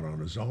stepped out on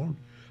his own.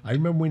 I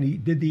remember when he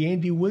did the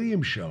Andy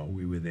Williams show,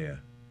 we were there.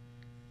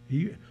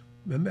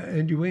 Remember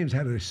Andy Williams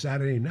had a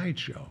Saturday night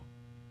show.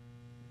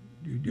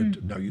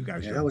 No, you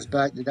guys Yeah,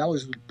 don't. that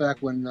was back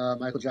when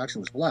Michael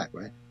Jackson was black,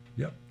 right?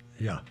 Yep,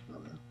 yeah.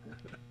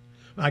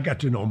 I got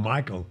to know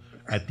Michael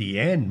at the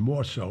end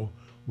more so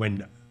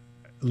when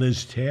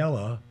Liz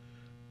Taylor,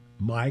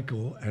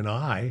 Michael, and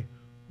I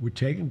were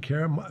taking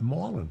care of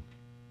Marlon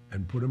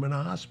and put him in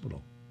a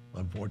hospital,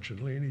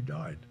 unfortunately, and he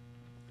died.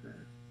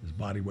 His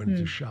body went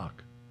into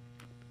shock.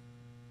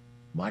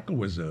 Michael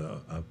was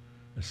a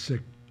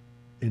sick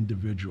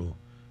individual,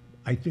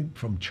 I think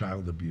from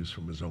child abuse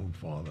from his own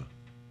father.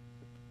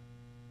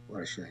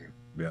 What a shame.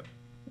 Yep.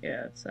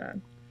 Yeah, it's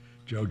sad.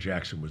 Joe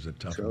Jackson was a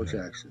tough Joe man.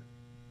 Jackson.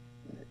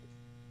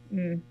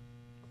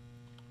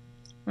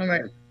 All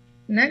right.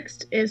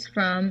 Next is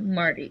from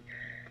Marty.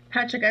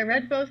 Patrick, I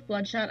read both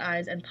Bloodshot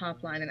Eyes and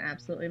Popline and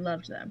absolutely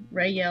loved them.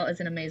 Ray Yale is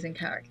an amazing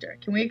character.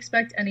 Can we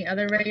expect any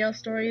other Ray Yale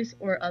stories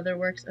or other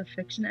works of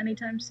fiction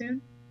anytime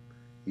soon?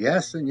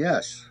 Yes and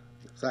yes.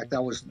 In fact, I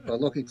was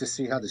looking to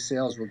see how the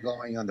sales were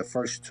going on the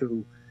first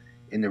two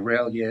in the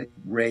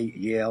Ray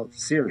Yale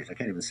series. I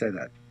can't even say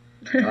that.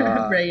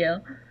 Ray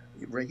Yale.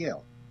 Ray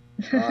Yale.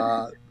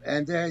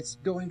 And it's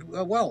doing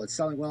well. It's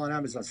selling well on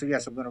Amazon. So,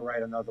 yes, I'm going to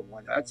write another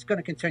one. It's going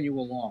to continue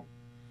along.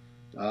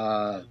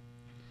 So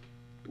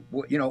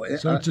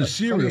it's a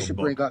serial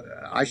book.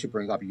 I should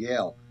bring up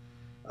Yale.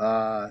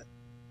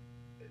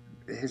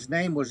 His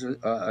name was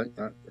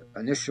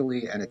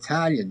initially an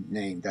Italian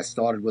name that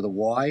started with a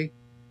Y.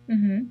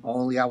 Mm-hmm.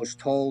 Only I was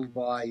told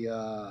by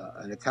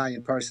an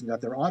Italian person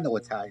that there are no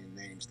Italian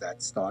names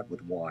that start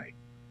with Y.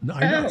 No,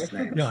 I know. Last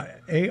names. Yeah,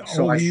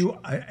 A-I-O-U.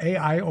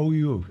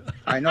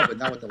 I know, but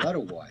not with the letter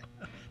Y.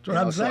 That's what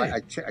I'm So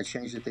saying. I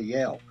changed it to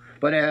Yale.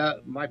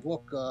 But my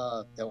book,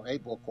 a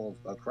book called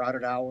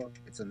Crowded Hour,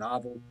 it's a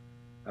novel.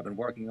 I've been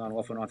working on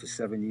off and on for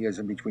 7 years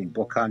in between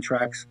book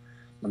contracts.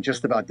 I'm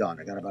just about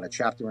done. I got about a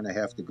chapter and a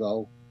half to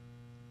go.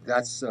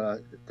 That's a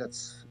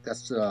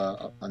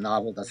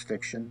novel. That's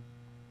fiction,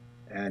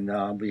 and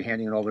I'll be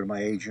handing it over to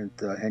my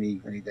agent any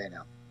day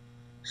now.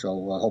 So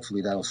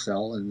hopefully that'll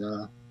sell.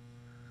 And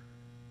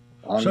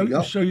on we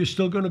go. So you're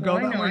still going to go Oh,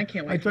 I that know, way? I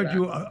can't wait for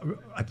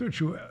I thought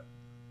you were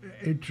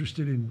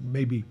interested in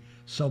maybe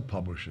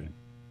self-publishing.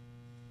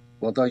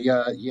 Well, the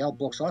Yale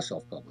books are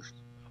self-published.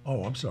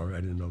 Oh, I'm sorry,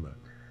 I didn't know that.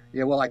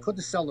 Yeah, well, I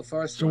couldn't sell the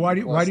first So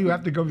one. why do you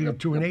have to go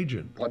to an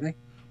agent? Pardon me?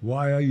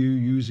 Why are you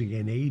using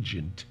an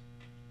agent?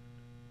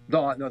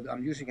 No,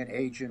 I'm using an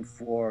agent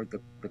for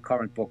the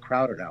current book,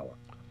 Crowded Hour.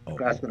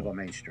 That's going to go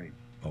mainstream.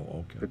 Oh,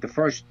 okay. But the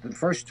first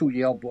two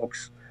Yale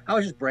books, I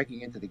was just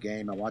breaking into the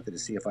game. I wanted to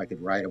see if I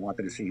could write. I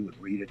wanted to see who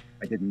would read it.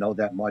 I didn't know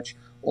that much.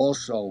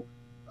 Also,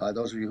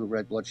 those of you who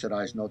read Bloodshot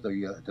Eyes know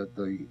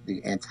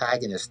the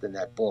antagonist in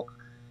that book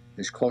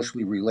is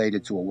closely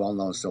related to a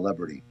well-known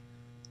celebrity,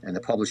 and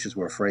the publishers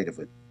were afraid of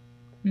it.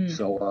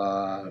 So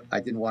I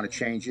didn't want to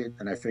change it,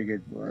 and I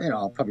figured,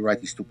 I'll probably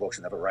write these two books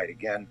and never write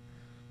again.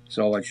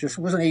 So it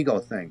was an ego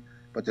thing.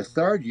 But the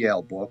third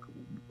Yale book,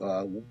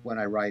 when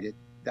I write it,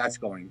 that's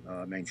going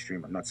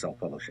mainstream. I'm not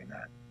self-publishing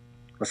that.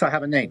 Because I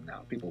have a name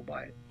now. People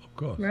buy it. Of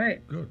course.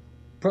 Right. Good.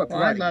 Well,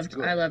 I loved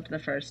the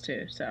first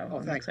two, so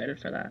I'm thank excited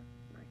for that.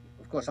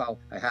 Of course, I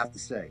have to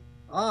say,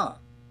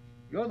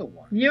 you're the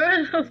one.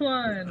 You're the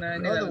one. I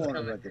knew You're that the was one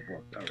who coming. read the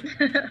book.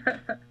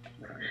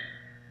 All right.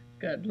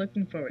 Good.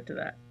 Looking forward to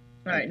that.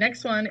 All right.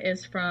 Next one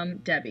is from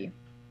Debbie.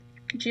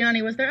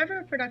 Gianni, was there ever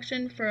a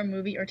production for a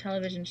movie or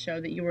television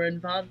show that you were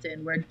involved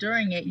in where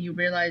during it you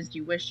realized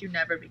you wish you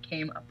never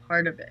became a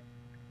part of it?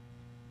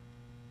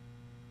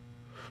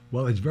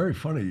 Well, it's very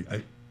funny.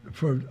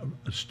 For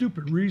a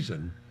stupid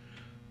reason,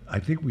 I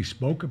think we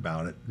spoke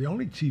about it. The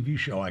only TV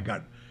show I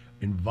got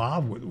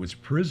involved with was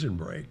Prison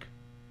Break.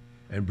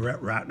 And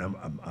Brett Ratner,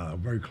 a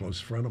very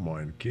close friend of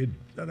mine, a kid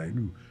that I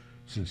knew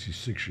since he's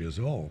 6 years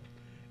old.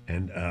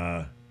 And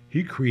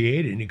he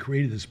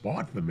created this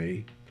part for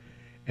me.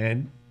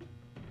 And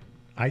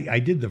I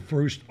did the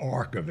first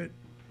arc of it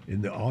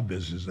in our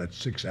business. That's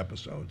 6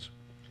 episodes.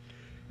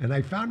 And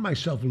I found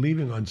myself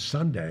leaving on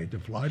Sunday to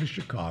fly to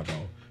Chicago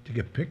to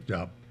get picked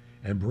up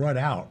and brought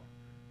out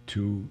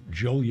to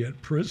Joliet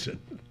Prison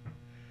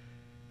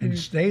and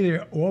stay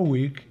there all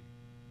week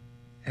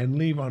and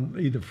leave on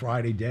either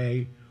Friday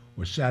day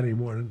or Saturday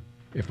morning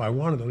if I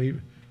wanted to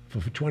leave for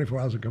 24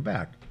 hours and come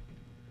back.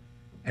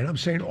 And I'm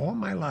saying all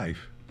my life,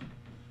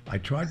 I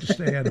tried to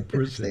stay out of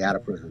prison. Stay out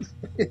of prison.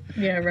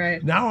 Yeah,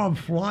 right. Now I'm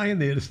flying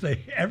there to stay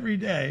every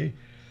day.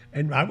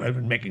 And I've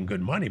been making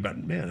good money, but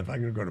man, if I'm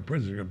going to go to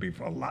prison, it's going to be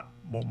for a lot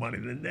more money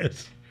than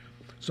this.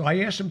 So I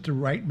asked him to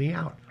write me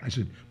out. I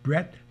said,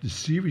 Brett, the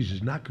series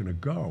is not going to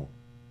go.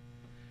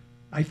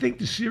 I think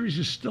the series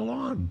is still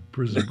on,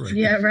 Prison Break.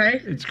 Yeah,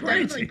 right. It's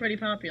crazy. Definitely pretty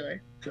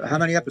popular. So how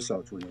many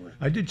episodes were you in?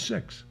 I did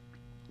 6.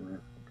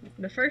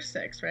 The first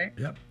 6, right?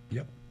 Yep.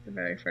 The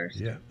very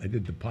first. Yeah, I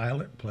did the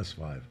pilot plus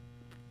 5.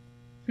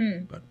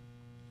 But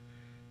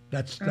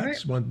that's right.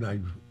 one thing I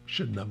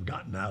shouldn't have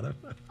gotten out of.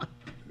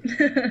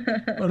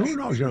 But who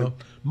knows,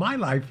 my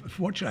life,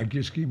 fortunately, I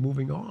just keep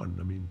moving on.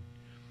 I mean,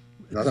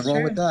 Nothing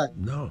wrong with that.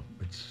 no,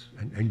 it's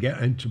and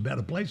get into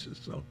better places.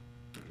 So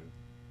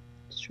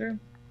It's true.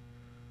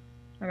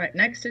 All right,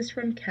 next is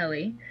from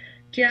Kelly.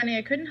 Gianni,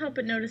 I couldn't help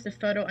but notice a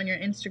photo on your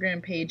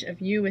Instagram page of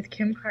you with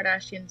Kim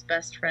Kardashian's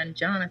best friend,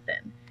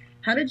 Jonathan.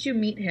 How did you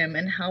meet him,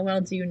 and how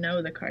well do you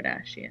know the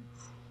Kardashians?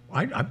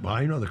 I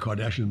know the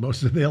Kardashians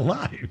most of their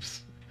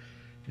lives.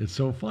 It's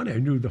so funny. I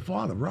knew the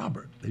father,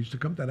 Robert. They used to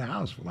come to the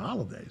house for the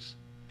holidays.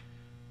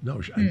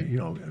 No,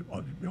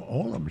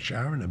 all of them,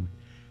 Sharon and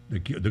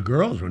the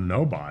girls were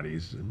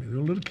nobodies. I mean, they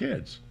were little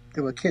kids.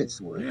 They were kids.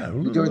 Yeah,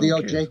 During the little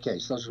O.J. kids.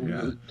 case, those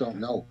who don't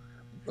know,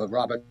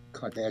 Robert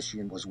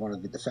Kardashian was one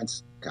of the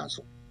defense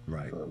counsel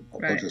Right. for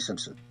Right. O.J.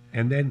 Simpson.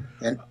 And then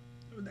And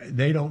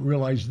they don't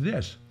realize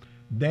this.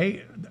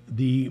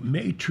 The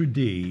maitre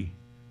d',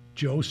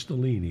 Joe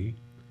Stellini,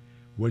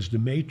 was the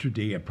maitre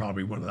d' at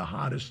probably one of the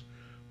hottest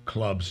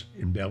clubs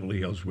in Beverly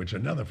Hills, which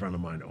another friend of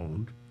mine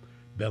owned,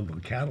 Bendel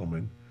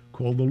Cattleman,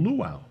 called the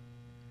Luau.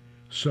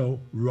 So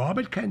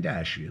Robert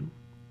Kardashian,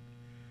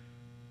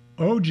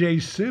 O.J.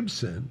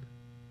 Simpson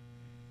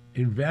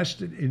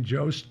invested in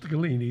Joe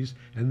Stellini's,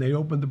 and they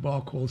opened the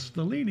bar called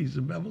Stellini's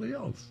in Beverly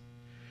Hills.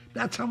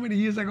 That's how many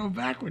years I go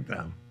back with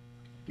them.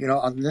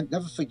 I'll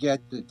never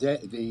forget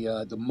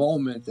the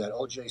moment that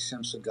O.J.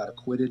 Simpson got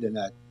acquitted in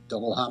that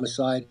double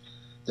homicide.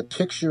 The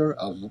picture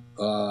of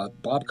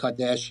Bob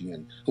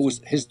Kardashian, who was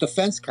his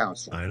defense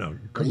counsel. I know.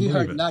 When Couldn't he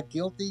believe heard it. not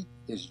guilty,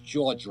 his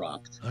jaw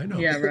dropped. I know.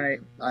 Yeah,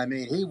 right. I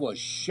mean, he was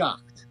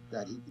shocked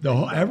that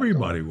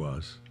Everybody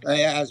was.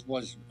 As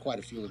was quite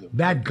a few of them.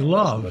 That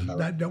glove,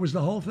 that was the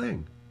whole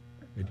thing.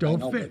 It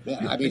don't fit.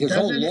 I mean, It his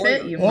whole doesn't lawyer.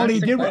 fit you.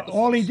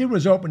 All he did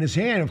was open his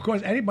hand. Of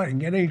course, anybody can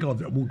get any glove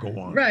that won't go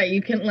on. Right,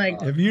 you can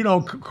If you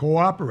don't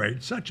cooperate,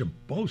 it's such a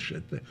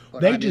bullshit thing.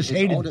 But They I mean, just his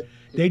hated. own-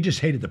 They just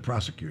hated the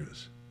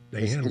prosecutors.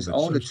 They handled His it.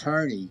 own so-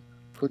 attorney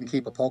couldn't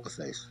keep a poker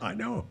face. I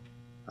know.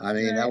 I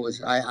mean, Right. that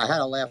was I had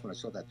to laugh when I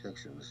saw that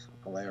picture. It was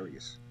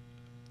hilarious.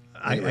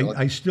 Anyway,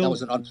 I still. that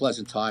was an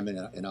unpleasant time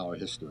in our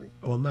history.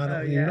 Well, not Oh,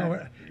 only yeah.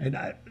 you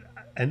know,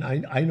 and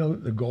I know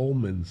the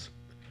Goldmans.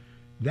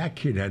 That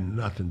kid had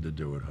nothing to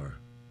do with her.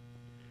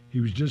 He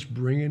was just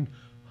bringing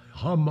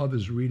her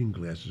mother's reading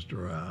glasses to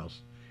her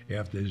house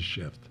after his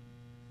shift,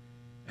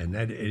 and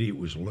that idiot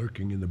was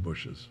lurking in the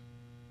bushes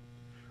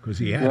because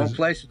he had Wrong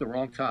place at the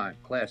wrong time.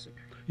 Classic.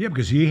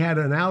 because he had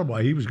an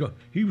alibi.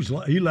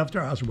 He left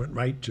her house and went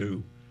right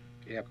to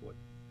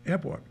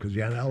Airport. because he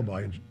had an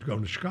alibi and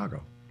going to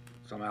Chicago.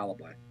 Some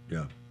alibi.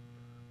 Yeah,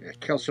 Yeah,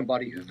 kill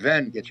somebody,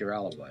 then get your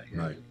alibi. Yeah.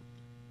 right.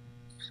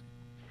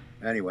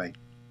 Anyway,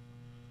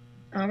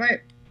 All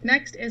right.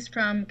 Next is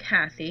from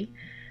Kathy.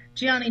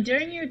 Gianni,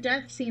 during your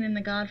death scene in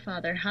The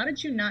Godfather, how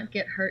did you not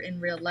get hurt in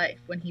real life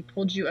when he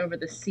pulled you over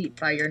the seat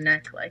by your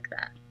neck like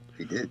that?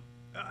 he did.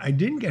 I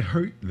didn't get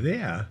hurt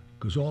there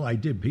because all I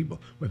did,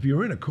 if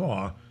you're in a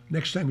car,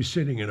 next time you're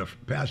sitting in a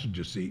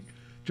passenger seat,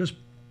 just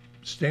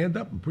stand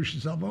up and push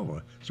yourself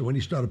over. So when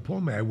he started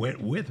pulling me, I went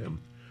with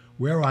him.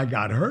 Where I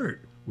got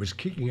hurt was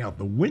kicking out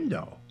the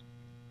window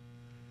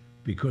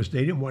because they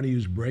didn't want to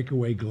use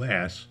breakaway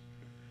glass.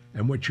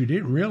 And what you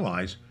didn't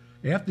realize,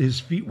 after his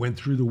feet went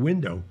through the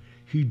window,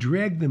 he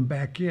dragged them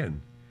back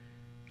in.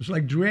 It's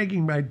like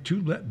dragging my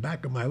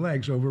back of my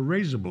legs over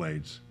razor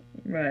blades.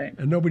 Right.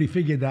 And nobody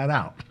figured that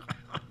out.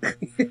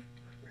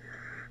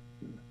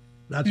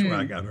 That's where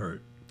I got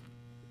hurt.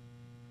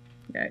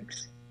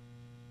 Yikes.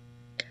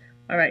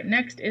 All right,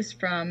 next is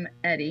from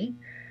Eddie.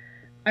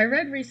 I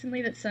read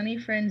recently that Sonny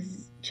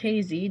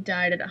Franzese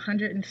died at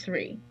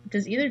 103.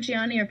 Does either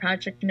Gianni or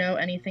Patrick know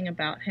anything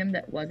about him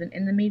that wasn't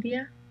in the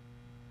media?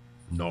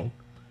 No.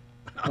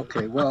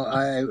 Okay,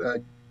 well,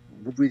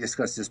 we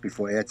discussed this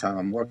before airtime.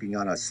 I'm working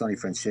on a Sonny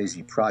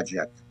Franzese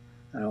project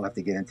I don't have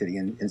to get into the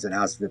ins and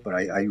outs of it, but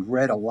I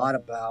read a lot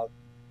about,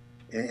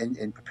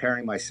 in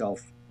preparing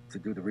myself to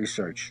do the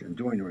research and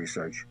doing the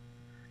research.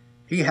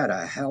 He had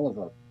a hell of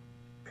a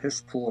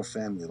piss poor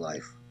family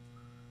life.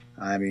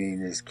 I mean,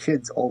 his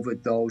kids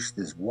overdosed.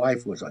 His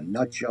wife was a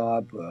nut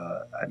job.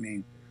 I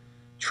mean,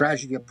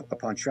 tragedy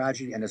upon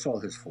tragedy, and it's all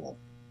his fault.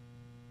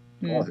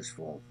 All his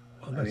fault.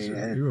 Well, I mean,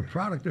 you're a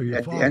product of your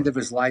at father. the end of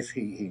his life,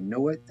 he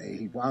knew it.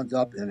 He wound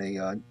up in he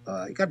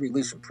got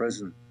released from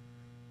prison,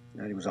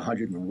 and he was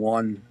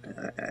 101.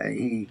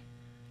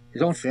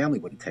 His own family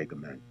wouldn't take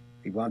him in.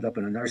 He wound up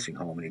in a nursing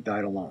home, and he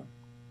died alone.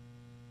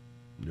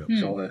 Yep.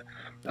 So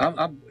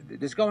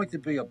there's going to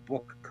be a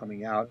book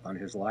coming out on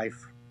his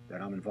life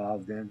that I'm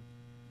involved in.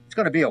 It's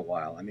going to be a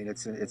while. I mean,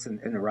 it's in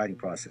the writing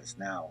process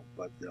now.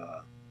 But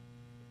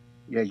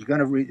yeah, you're going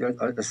to read,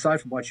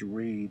 aside from what you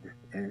read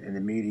in the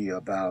media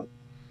about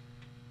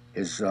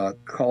his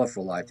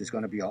colorful life, there's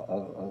going to be a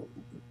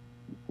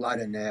lot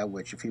in there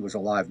which, if he was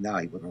alive now,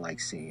 he wouldn't like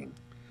seeing.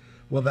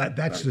 Well,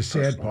 that's the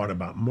sad personally. part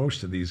about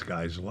most of these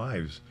guys'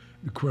 lives,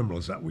 the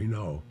criminals that we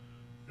know,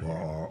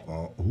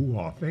 or who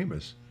are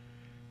famous.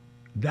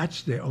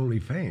 That's their only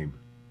fame.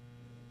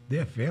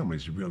 Their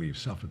families really have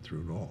suffered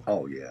through it all.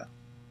 Oh yeah,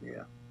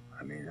 yeah.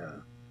 I mean,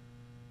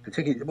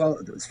 particularly, well,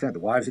 it's fair, the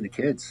wives and the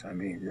kids. I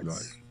mean, Right.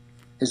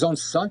 His own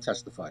son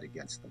testified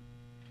against him,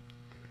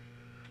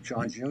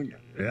 John Jr.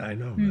 Yeah, I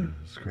know, man.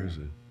 It's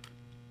crazy.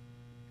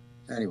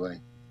 Anyway,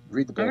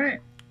 read the book. All right.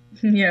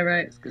 Yeah,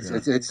 right.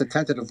 It's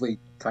tentatively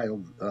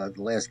titled "The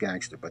Last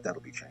Gangster," but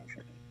that'll be changed.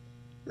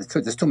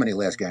 There's too many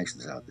Last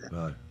Gangsters out there.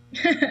 Right.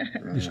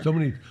 There's so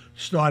many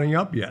starting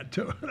up yet,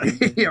 too.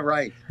 Yeah,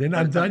 right. They're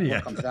By not the time done the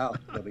yet. book comes out,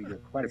 there'll be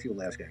quite a few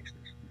Last Gangsters.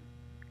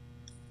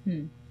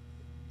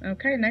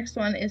 Okay, next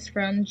one is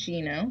from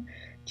Gino.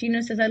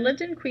 Gino says, I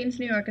lived in Queens,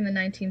 New York in the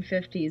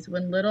 1950s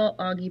when little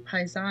Augie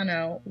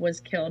Paisano was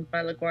killed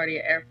by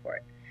LaGuardia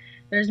Airport.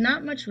 There's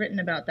not much written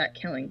about that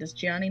killing. Does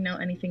Gianni know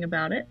anything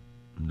about it?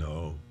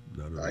 No,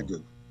 not at all. I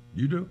do.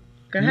 You do?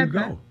 Go You ahead, go.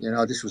 Pat. You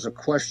know, this was a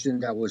question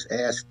that was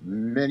asked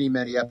many,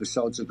 many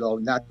episodes ago,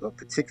 not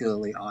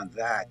particularly on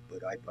that, but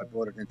I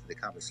brought it into the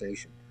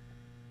conversation.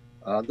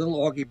 Little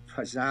Augie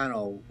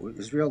Paisano,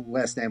 his real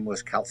last name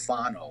was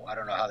Calfano. I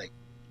don't know how they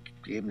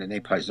gave him the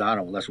name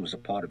Paisano, unless it was a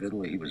part of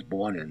Italy he was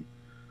born in,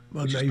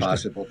 Well, which they is used to-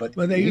 possible. But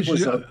Well, they he used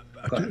was to,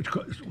 go ahead.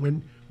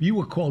 when you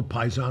were called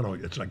Paisano,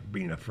 it's like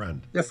being a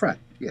friend. Their friend,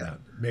 yeah. Yeah,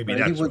 maybe But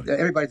that's what.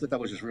 everybody thought that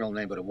was his real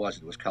name, but it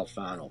wasn't. It was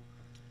Calfano.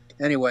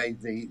 Anyway,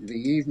 the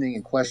evening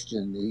in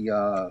question,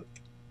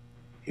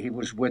 he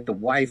was with the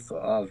wife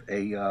of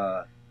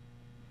a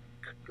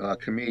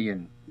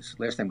comedian. His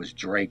last name was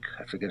Drake.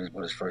 I forget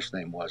what his first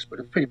name was, but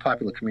a pretty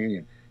popular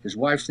comedian. His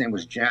wife's name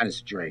was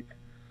Janice Drake.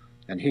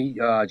 And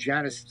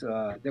Janice,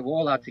 they were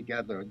all out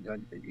together.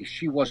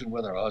 She wasn't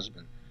with her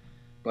husband,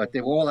 but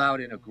they were all out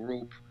in a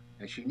group,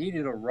 and she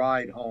needed a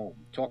ride home.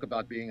 Talk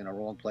about being in the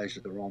wrong place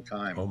at the wrong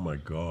time. Oh, my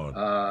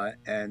God.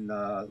 And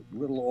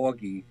little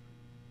Augie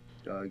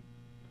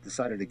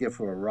decided to give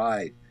her a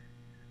ride.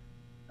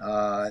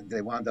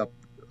 They wound up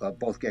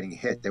both getting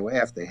hit. They were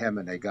after him,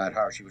 and they got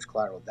her. She was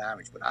collateral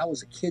damage. But I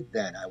was a kid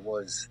then. I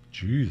was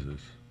Jesus.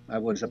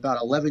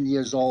 about 11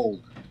 years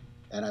old,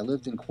 and I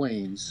lived in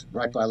Queens,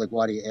 right by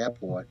LaGuardia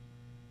Airport.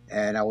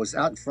 And I was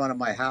out in front of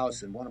my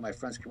house, and one of my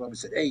friends came up and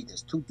said, "Hey,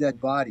 there's 2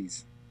 dead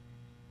bodies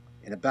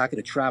in the back of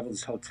the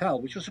Travelers Hotel,"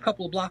 which was a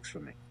couple of blocks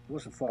from me. It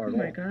wasn't far Oh at all.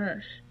 my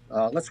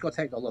gosh. Let's go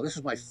take a look. This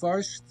is my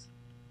first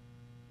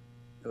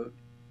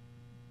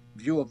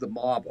view of the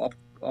mob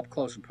up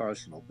close and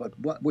personal. But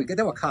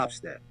there were cops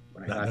there.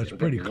 When I got That's there.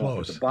 pretty Don't get me wrong,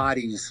 but close. The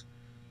bodies.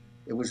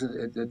 It was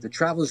the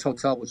Travelers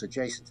Hotel was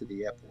adjacent to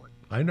the airport.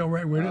 I know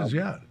right where it is,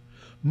 yeah.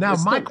 Now,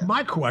 it's my, still-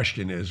 my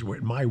question is,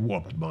 with my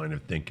warped mind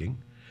of thinking,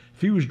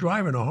 if he was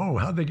driving her home,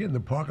 how'd they get in the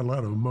parking lot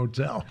of a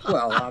motel?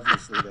 Well,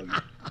 obviously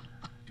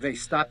they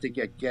stopped to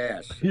get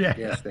gas at Yeah.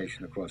 the gas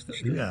station across the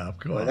street. Yeah, of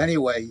course. But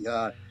anyway,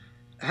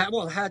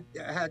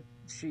 had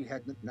she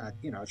had not,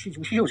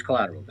 she was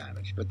collateral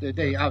damage, but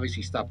they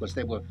obviously stopped because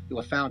they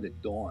were found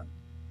at dawn.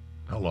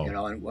 Hello.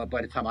 And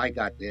by the time I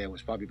got there, it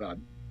was probably about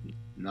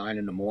 9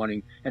 in the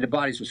morning, and the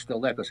bodies were still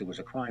there because it was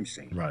a crime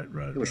scene. Right.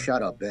 It was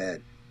shot up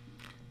bad,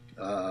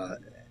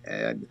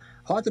 and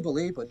hard to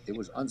believe, but it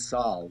was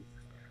unsolved.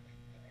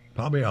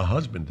 Probably her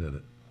husband did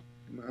it.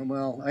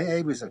 Well,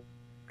 he was a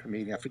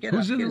comedian. I forget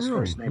Who's his in the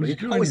room? first name. Who's He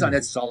doing always on it?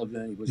 Ed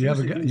Sullivan. He was. You have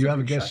he a was you have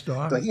a big guest shot.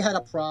 star? But he had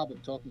a problem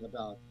talking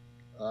about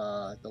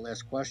the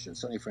last question,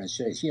 Sonny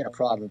Franchise. He had a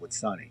problem with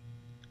Sonny,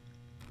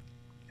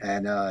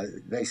 and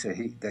they said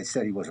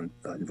he wasn't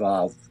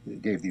involved. He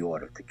gave the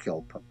order to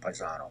kill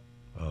Paisano.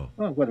 Oh,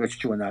 Well, whether it's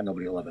true or not,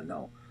 nobody will ever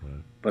know.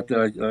 Right.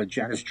 But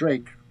Janice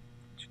Drake,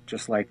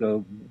 just like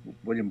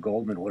William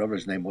Goldman, or whatever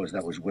his name was,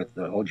 that was with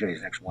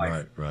OJ's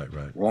ex-wife. right.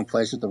 Wrong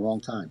place at the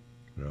wrong time.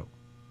 No.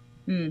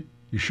 Hmm.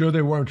 You sure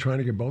they weren't trying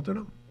to get both of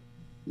them?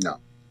 No.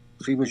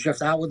 She was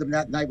just out with him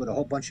that night with a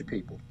whole bunch of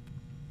people.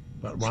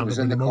 But She wound was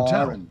up in the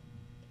motel. car and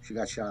she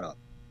got shot up.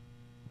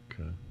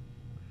 Okay.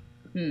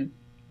 Hmm.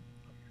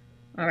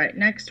 All right,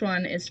 next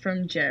one is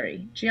from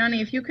Jerry.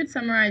 Gianni, if you could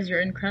summarize your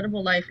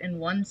incredible life in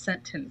one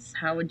sentence,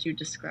 how would you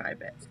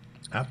describe it?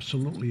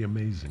 Absolutely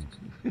amazing.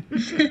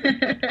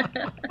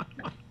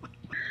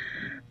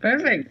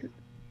 Perfect.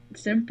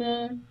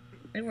 Simple.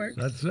 It works.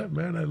 That's it,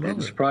 man. I love Didn't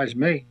it. surprise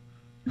me.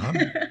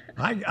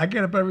 I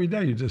get up every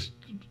day. You just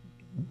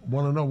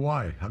want to know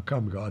why. How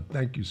come, God?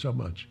 Thank you so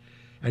much.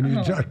 And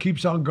it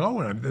keeps on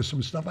going. I mean, there's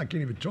some stuff I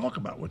can't even talk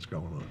about what's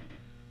going on.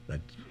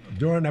 That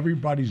during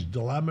everybody's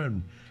dilemma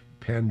and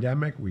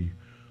pandemic, we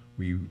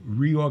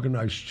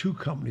reorganized 2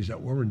 companies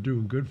that weren't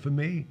doing good for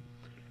me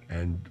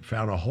and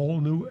found a whole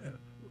new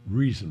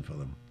reason for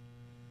them.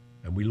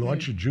 And we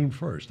launched it June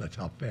 1st. That's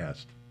how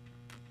fast,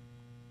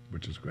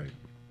 which is great.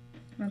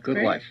 That's Good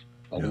great. life.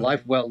 A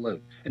life well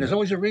lived. And there's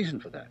always a reason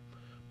for that.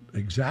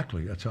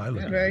 Exactly. That's how I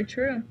look at Very it.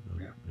 true.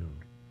 Yeah.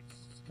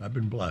 I've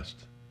been blessed.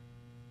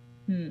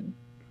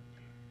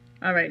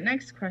 All right,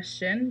 next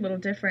question, little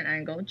different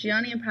angle.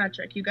 Gianni and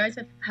Patrick, you guys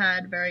have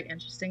had very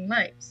interesting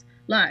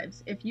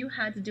lives. If you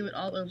had to do it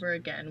all over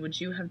again, would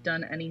you have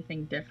done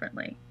anything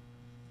differently?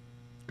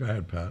 Go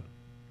ahead, Pat.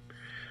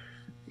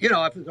 You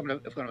know, if I'm going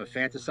to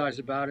fantasize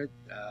about it,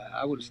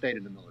 I would have stayed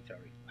in the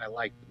military. I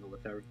like the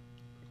military.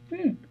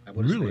 I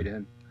would have Really? stayed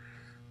in.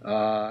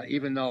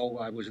 Even though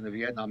I was in the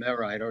Vietnam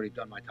era, I had already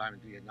done my time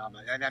in Vietnam.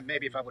 And then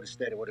maybe if I would have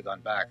stayed, I would have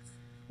gone back,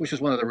 which is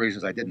one of the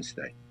reasons I didn't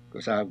stay.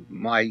 Because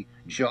my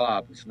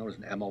job, it's known as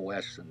an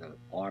MOS in the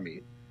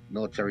Army,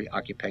 Military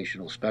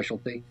Occupational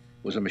Specialty,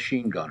 was a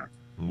machine gunner.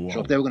 Whoa. So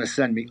if they were going to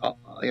send me,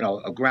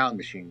 a ground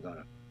machine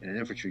gunner in an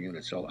infantry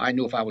unit, so I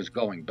knew if I was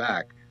going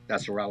back,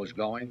 that's where I was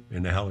going.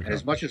 In the And helicopter.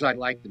 as much as I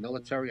liked the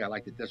military, I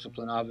liked the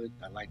discipline of it.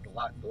 I liked a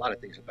lot of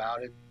things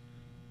about it.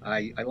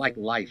 I like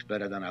life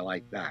better than I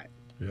like that.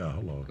 Yeah,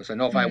 hello. Because I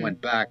know if I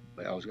went back,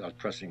 I was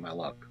pressing my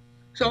luck.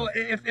 So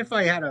if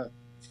I had to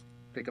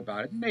think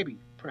about it,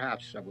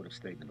 perhaps I would have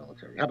stayed in the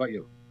military. How about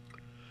you?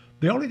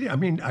 The only thing, I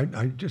mean,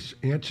 I just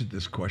answered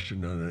this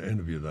question on an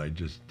interview that I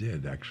just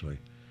did, actually.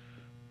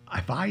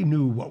 If I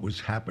knew what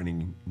was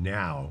happening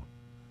now,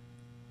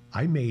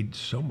 I made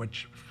so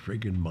much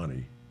friggin'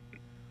 money,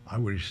 I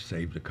would have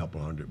saved a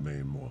couple $100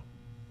 million more.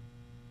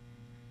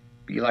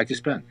 You like to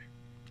spend.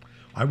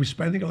 I was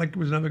spending it like it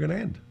was never going to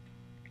end.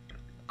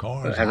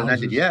 Cars, It hasn't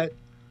ended yet,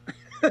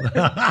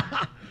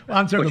 Well,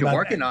 I'm talking but you're about,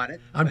 working on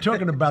it. I'm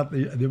talking about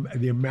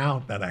the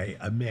amount that I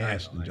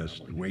amassed and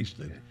just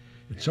wasted.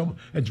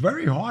 It's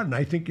very hard, and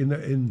I think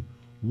in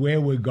where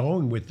we're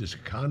going with this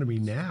economy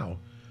now,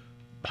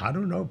 I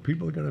don't know if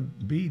people are going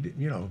to be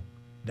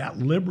that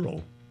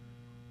liberal.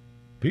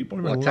 People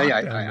are Well, in I'll tell you,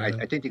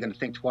 lockdown, I think they're going to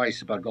think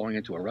twice about going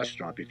into a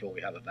restaurant before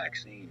we have a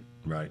vaccine.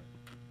 right.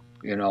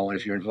 And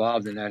if you're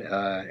involved in that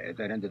at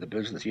that end of the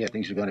business,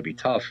 things are going to be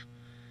tough.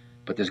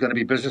 But there's going to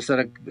be business that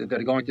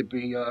are going to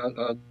be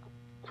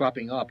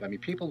cropping up. I mean,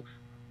 people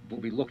will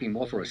be looking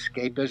more for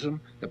escapism.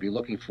 They'll be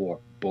looking for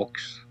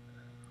books.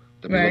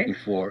 They'll be looking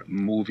for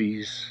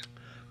movies.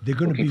 They're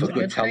going to Looking be. for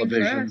good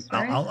television. For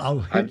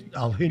us, right?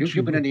 I'll hit you.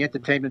 You've been in the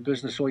entertainment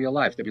business all your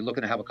life. They'll be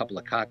looking to have a couple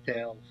of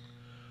cocktails.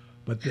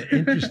 But the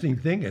interesting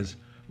thing is,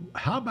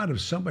 how about if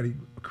somebody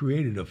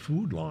created a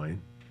food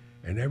line,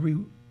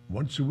 and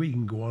once a week you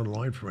can go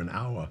online for an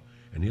hour,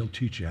 and he'll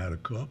teach you how to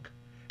cook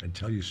and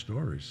tell you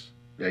stories.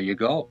 There you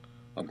go.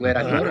 I'm glad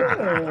I thought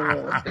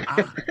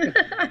of it.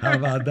 How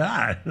about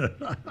that?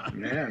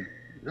 Yeah.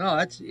 No,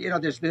 that's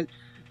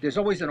there's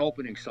always an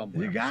opening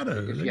somewhere. You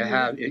gotta.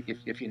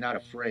 If you're not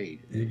afraid.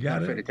 You Not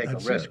gotta. afraid to take a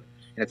That's risk. it.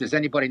 And if there's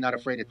anybody not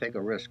afraid to take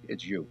a risk,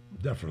 it's you.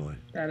 Definitely.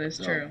 That is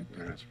So, true.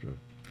 That's true.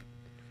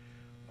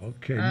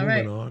 Okay, All moving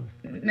right. on.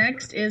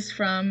 Next is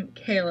from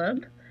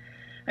Caleb.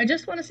 I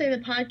just want to say the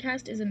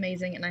podcast is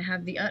amazing and I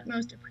have the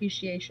utmost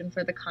appreciation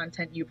for the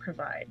content you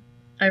provide.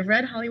 I've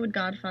read Hollywood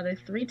Godfather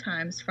 3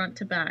 times front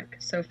to back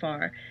so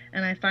far,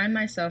 and I find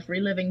myself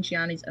reliving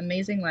Gianni's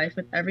amazing life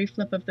with every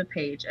flip of the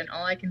page, and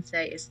all I can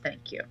say is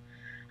thank you.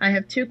 I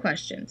have 2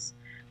 questions.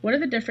 What are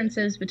the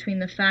differences between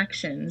the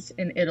factions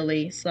in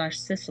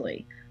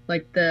Italy/Sicily?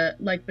 Like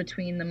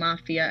between the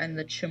Mafia and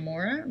the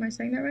Camorra? Am I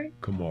saying that right?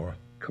 Camorra.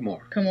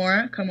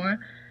 Camorra.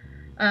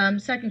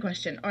 Second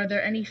question, are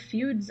there any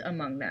feuds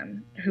among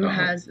them? Who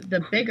has the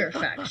bigger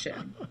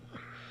faction?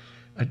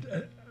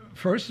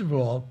 First of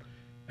all,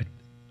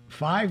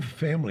 5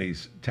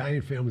 families,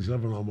 Italian families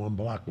living on one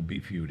block will be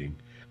feuding.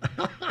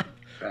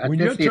 That's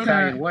the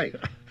Italian way.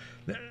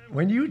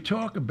 When you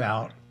talk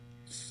about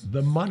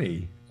the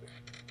money,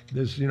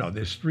 there's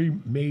 3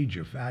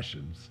 major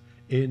factions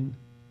in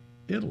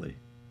Italy,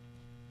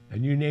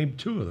 and you named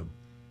 2 of them.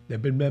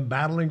 They've been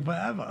battling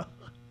forever.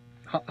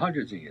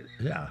 Hundreds of years.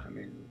 Yeah. I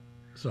mean,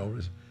 So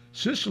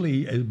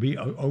Sicily will be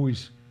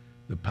always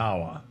the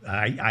power.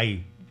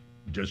 I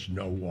just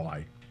know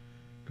why,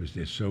 because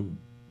they're so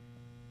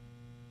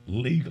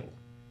legal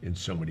in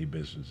so many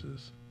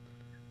businesses.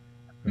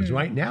 Because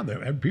right now,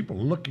 there are people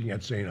looking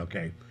at saying,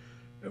 okay,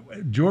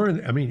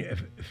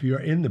 if you're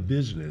in the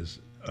business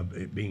of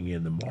it being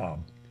in the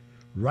mob,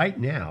 right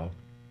now,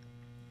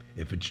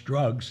 if it's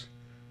drugs,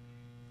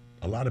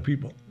 a lot of your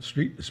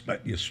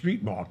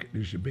street market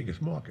is your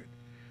biggest market.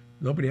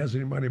 Nobody has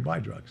any money to buy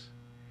drugs.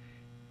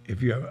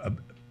 if you're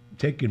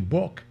taking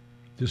book,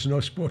 there's no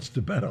sports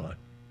to bet on.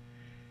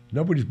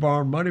 Nobody's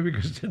borrowing money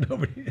because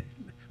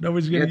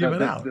nobody's going to give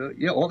it out.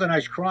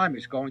 Organized crime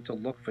is going to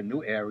look for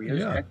new areas.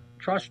 Yeah. And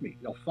trust me,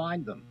 they'll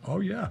find them. Oh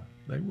yeah,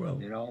 they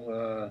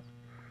will.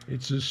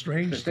 It's a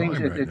strange time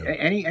right now.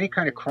 Any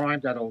kind of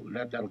crime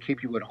that'll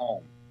keep you at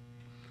home.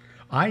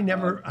 I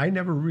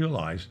never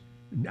realized,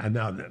 and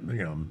now that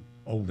I'm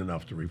old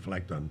enough to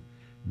reflect on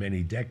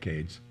many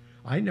decades,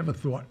 I never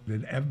thought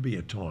there'd ever be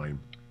a time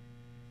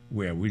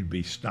where we'd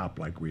be stopped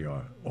like we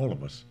are, all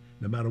of us,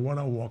 no matter what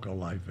our walk of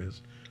life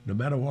is, no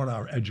matter what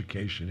our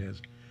education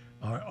is,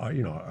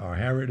 our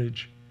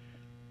heritage.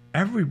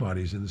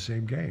 Everybody's in the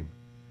same game.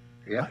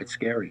 Yeah, it's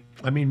scary.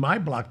 I mean, my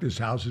block, this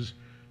house is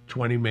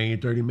 $20 million,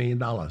 $30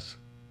 million.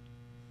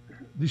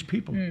 These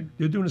people,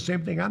 they're doing the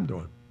same thing I'm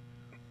doing.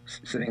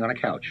 Sitting on a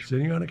couch.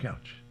 Sitting on a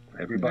couch.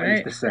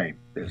 Everybody's the same.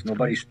 There's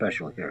nobody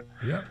special here.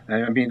 Yeah.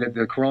 And I mean,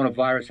 the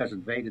coronavirus has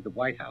invaded the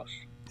White House.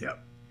 Yeah.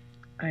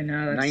 I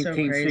know, that's 19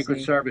 so crazy.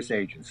 Secret Service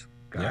agents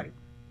got it.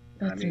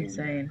 That's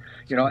insane.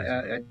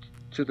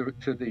 To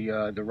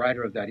the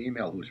writer of that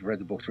email who's read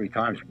the book 3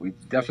 times, we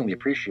definitely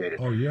appreciate it.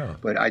 Oh, yeah.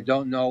 But I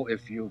don't know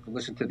if you've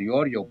listened to the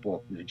audio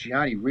book.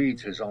 Gianni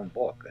reads his own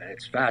book, and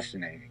it's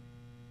fascinating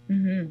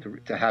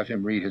to have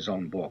him read his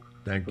own book.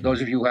 Thank For you.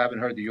 those of you who haven't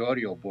heard the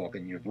audio book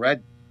and you've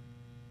read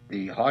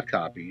the hard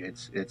copy,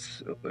 it's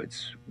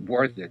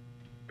worth it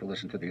to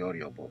listen to the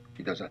audio book.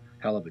 He does a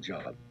hell of a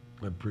job.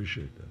 I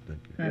appreciate that.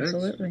 Thank you.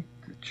 Absolutely.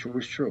 True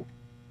is true.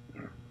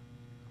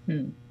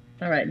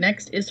 All right,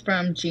 next is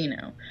from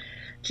Gino.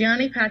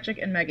 Gianni, Patrick,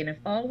 and Megan, if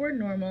all were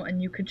normal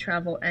and you could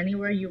travel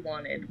anywhere you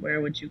wanted,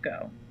 where would you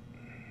go?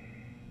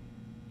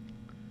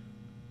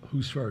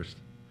 Who's first?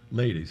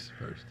 Ladies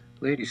first.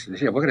 Ladies,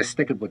 yeah, we're going to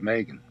stick it with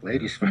Megan.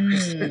 Ladies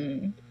first.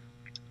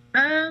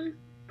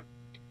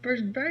 For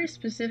very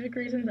specific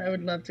reasons, I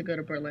would love to go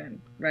to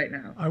Berlin right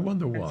now. I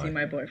wonder and why. see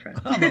my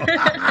boyfriend. Oh, that's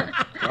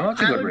a That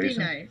good would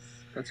reason. be nice.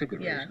 That's a good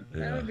reason.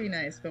 That would be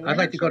nice. But I'd we're like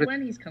not to go sure to-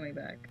 when he's coming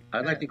back.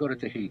 I'd like to go to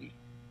Tahiti.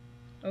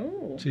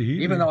 Oh.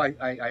 Tahiti. Even though I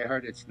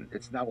heard it's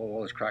not what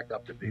all it's cracked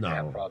up to be. They No.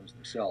 have problems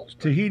themselves.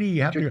 But Tahiti,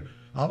 you have to.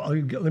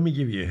 Let me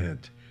give you a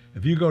hint.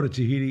 If you go to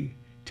Tahiti,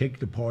 take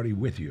the party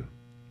with you,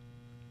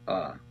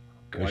 why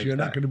because is you're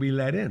not that? going to be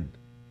let in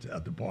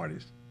at the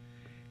parties.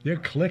 There are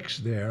cliques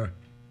there.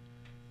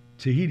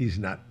 Tahiti's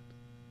not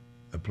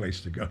a place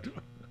to go to.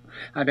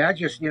 I mean, I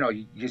just,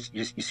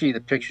 you see the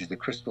pictures, the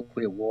crystal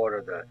clear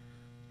water,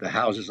 the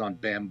houses on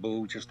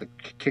bamboo, just to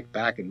kick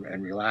back and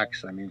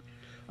relax. I mean,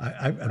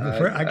 I'm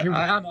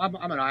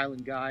an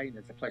island guy, and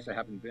it's a place I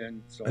haven't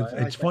been. So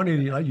it's funny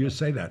you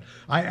say that.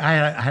 I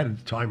had a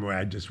time where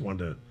I just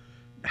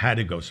had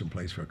to go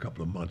someplace for a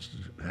couple of months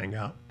to hang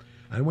out.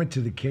 I went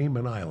to the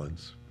Cayman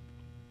Islands.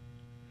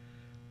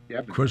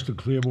 Yeah, but Crystal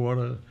clear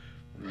water,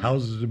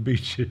 houses and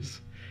beaches.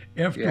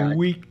 After Yeah, a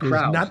week, there's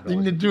crowds, nothing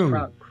though. to do.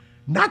 Crowd.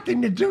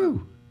 Nothing to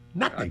do.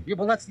 Nothing. yeah,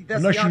 well, that's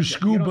Unless the you object.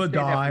 scuba don't stay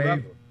there dive.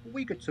 forever. A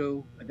week or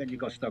two, and then you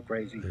go stuck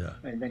crazy, Yeah.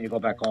 and then you go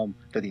back home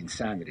to the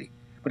insanity.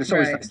 But it's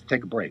always Right. nice to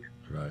take a break.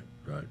 Right.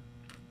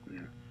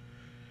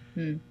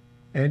 Hmm.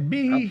 And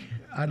me,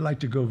 I'd like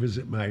to go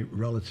visit my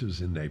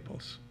relatives in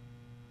Naples.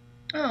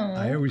 Oh.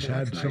 I always Well,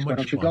 had that's so nice. much Why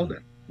don't you fun. go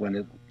then? When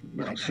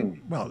it,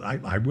 soon. Well,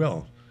 I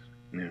will.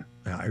 Yeah.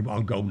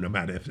 I'll go no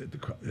matter if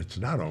it's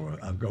not over.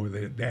 I'll go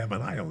there. They have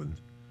an island.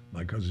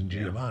 My cousin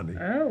Giovanni.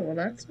 Oh, well,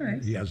 that's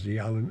nice. He has the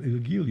island Il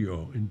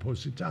Giglio in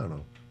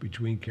Positano,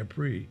 between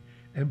Capri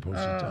and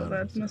Positano. Oh,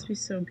 that must be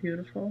so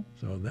beautiful.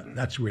 So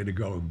that's where to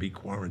go and be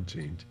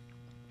quarantined.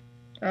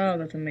 Oh,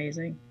 that's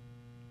amazing.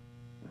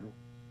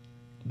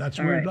 That's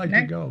All where right, I'd like to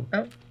next- go.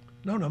 Oh,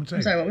 No, I'm saying.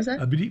 I'm sorry, what was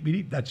that? Beep,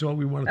 beep, that's all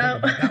we want to Oh.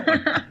 talk about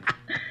that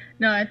one.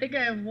 No, I think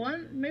I have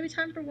one, maybe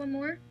time for one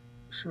more.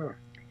 Sure.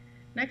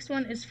 Next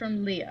one is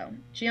from Leo.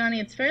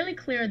 Gianni, it's fairly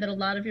clear that a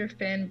lot of your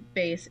fan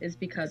base is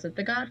because of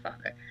The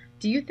Godfather.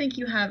 Do you think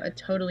you have a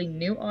totally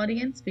new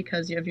audience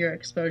because of your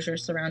exposure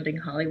surrounding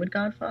Hollywood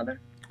Godfather?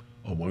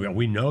 Oh, well,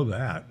 we know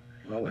that.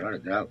 Well, without a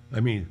doubt.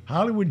 I mean,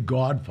 Hollywood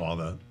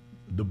Godfather,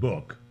 the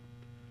book,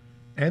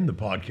 and the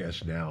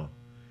podcast now,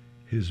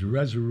 has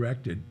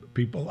resurrected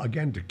people,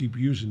 again, to keep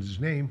using his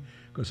name,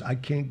 because I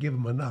can't give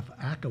him enough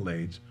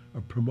accolades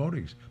or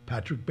promotings.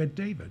 Patrick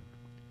Bet-David.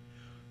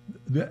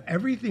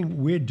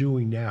 Everything we're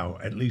doing now,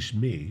 at least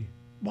me,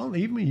 well,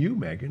 even you,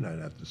 Megan, I'd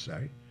have to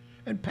say,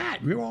 and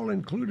Pat, we're all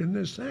included in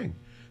this thing.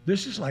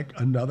 This is like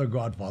another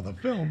Godfather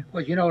film.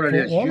 Well, you know what it For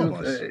is. all of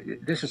us.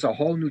 This is a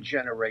whole new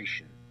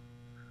generation.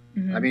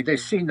 Mhm. I mean, they've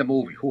seen the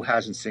movie. Who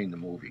hasn't seen the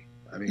movie?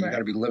 I mean, you Right. got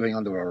to be living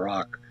under a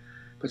rock.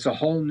 But it's a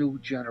whole new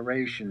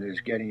generation that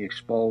is getting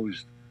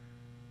exposed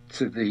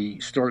to the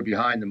story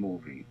behind the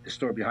movie, the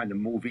story behind the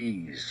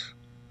movies,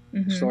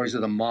 Mhm. stories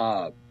of the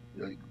mob,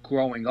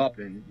 growing up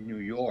in New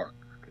York,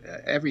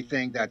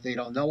 everything that they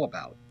don't know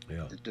about.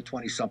 Yeah. The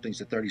 20-somethings,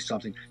 the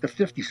 30-somethings, the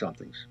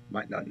 50-somethings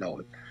might not know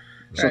it.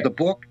 So Right. the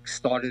book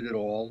started it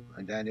all,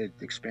 and then it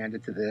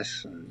expanded to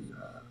this.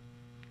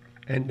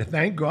 And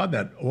thank God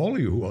that all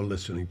of you who are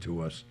listening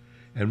to us,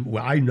 and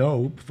I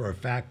know for a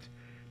fact,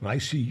 when I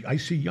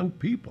see young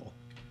people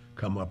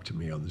come up to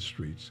me on the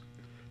streets,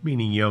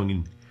 meaning young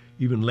and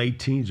even late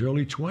teens,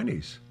 early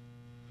 20s.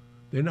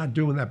 They're not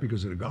doing that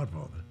because of The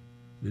Godfather.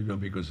 They're doing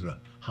it because of the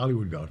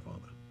Hollywood Godfather.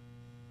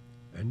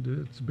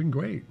 And it's been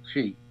great.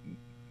 Gee,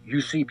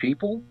 you see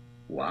people?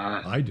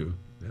 Wow. I do,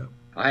 yeah.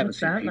 I haven't What's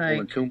seen that people like?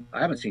 in two.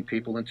 I haven't seen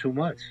people in 2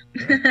 months.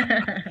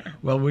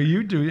 Well, where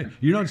you do,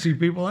 you don't see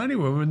people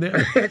anywhere when,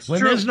 It's when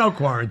true. there's no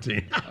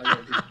quarantine.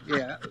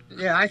 Yeah.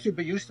 I should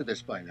be used to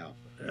this by now.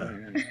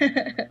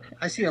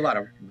 I see a lot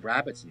of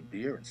rabbits and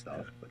deer and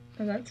stuff, but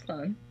Oh, that's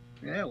fun.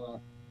 yeah,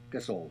 well,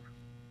 gets old.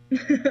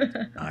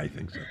 I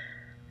think so.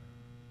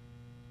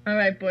 All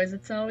right, boys,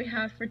 that's all we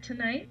have for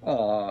tonight.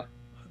 Aw,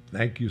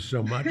 Thank you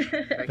so much.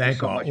 thank Thank you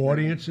so our much, man.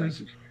 audiences.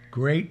 Thank you.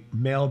 Great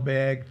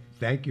mailbag.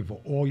 Thank you for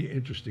all your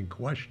interesting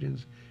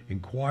questions,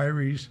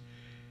 inquiries.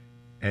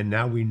 And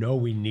now we know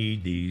we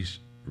need these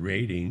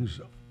ratings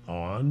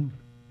on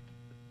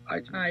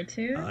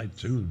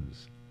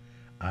iTunes.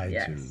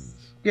 iTunes.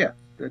 Yeah,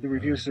 the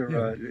reviews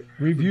are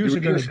Reviews the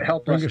are going reviews to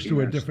help bring us to a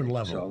immensely. different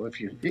level. So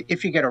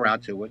if you get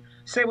around to it,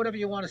 say whatever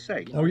you want to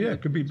say. Oh, yeah,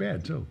 it could be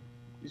bad, too.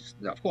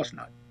 No, of course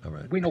not. All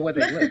right. We know where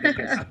they live.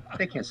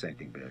 They can't say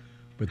anything bad.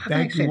 But How can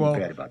thank I say you all.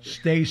 anything bad about this?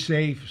 Stay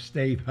safe,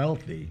 stay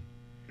healthy.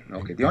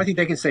 Okay. The only thing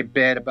they can say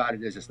bad about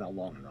it is it's not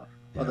long enough.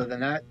 Yeah. Other than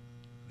that,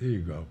 There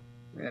you go.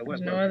 yeah,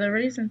 There's no other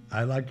reason.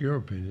 I like your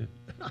opinion.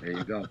 there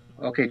you go.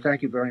 Okay,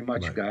 thank you very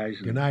much, Right. guys.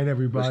 Good night,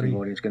 everybody. Listening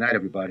audience. Good night,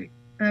 everybody.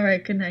 All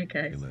right, good night,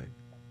 guys. Good night.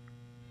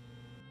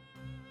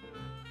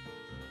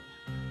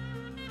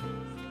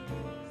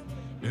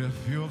 If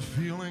you're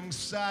feeling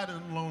sad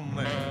and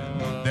lonely,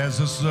 there's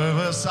a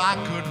service I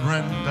could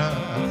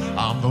render.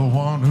 I'm the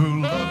one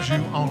who loves you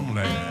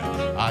only.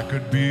 I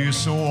could be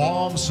so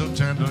warm, so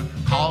tender.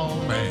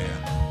 Call me.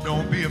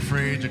 Don't be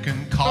afraid, you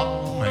can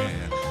call me.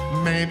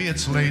 Maybe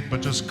it's late,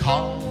 but just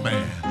call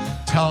me.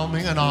 Tell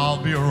me and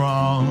I'll be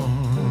around.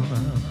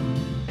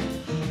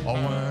 Or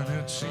when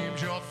it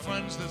seems your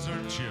friends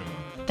desert you.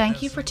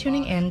 Thank you for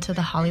tuning in to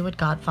the Hollywood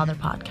Godfather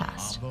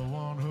podcast.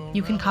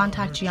 You can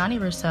contact Gianni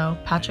Russo,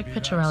 Patrick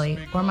Picciarelli,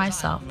 or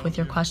myself with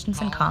your questions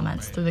and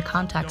comments through the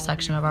contact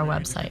section of our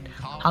website,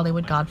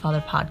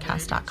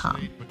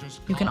 HollywoodGodfatherPodcast.com.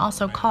 You can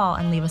also call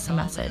and leave us a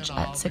message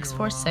at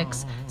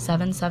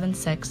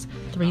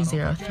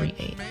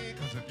 646-776-3038.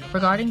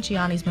 Regarding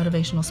Gianni's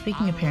motivational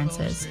speaking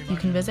appearances, you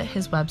can visit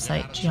his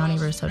website,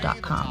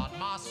 GianniRusso.com.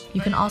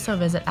 You can also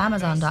visit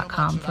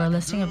Amazon.com for a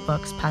listing of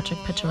books Patrick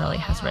Picciarelli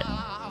has written.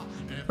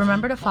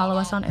 Remember to follow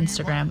us on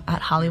Instagram at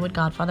Hollywood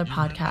Godfather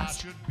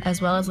Podcast,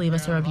 as well as leave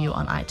us a review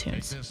on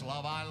iTunes.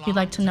 If you'd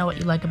like to know what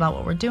you like about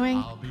what we're doing,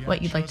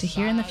 what you'd like to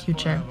hear in the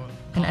future,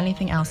 and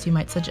anything else you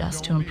might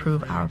suggest to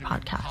improve our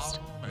podcast.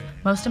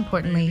 Most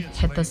importantly,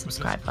 hit the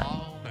subscribe button.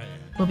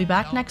 We'll be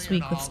back next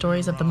week with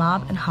stories of the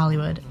mob and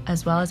Hollywood,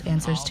 as well as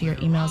answers to your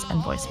emails and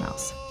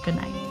voicemails. Good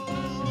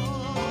night.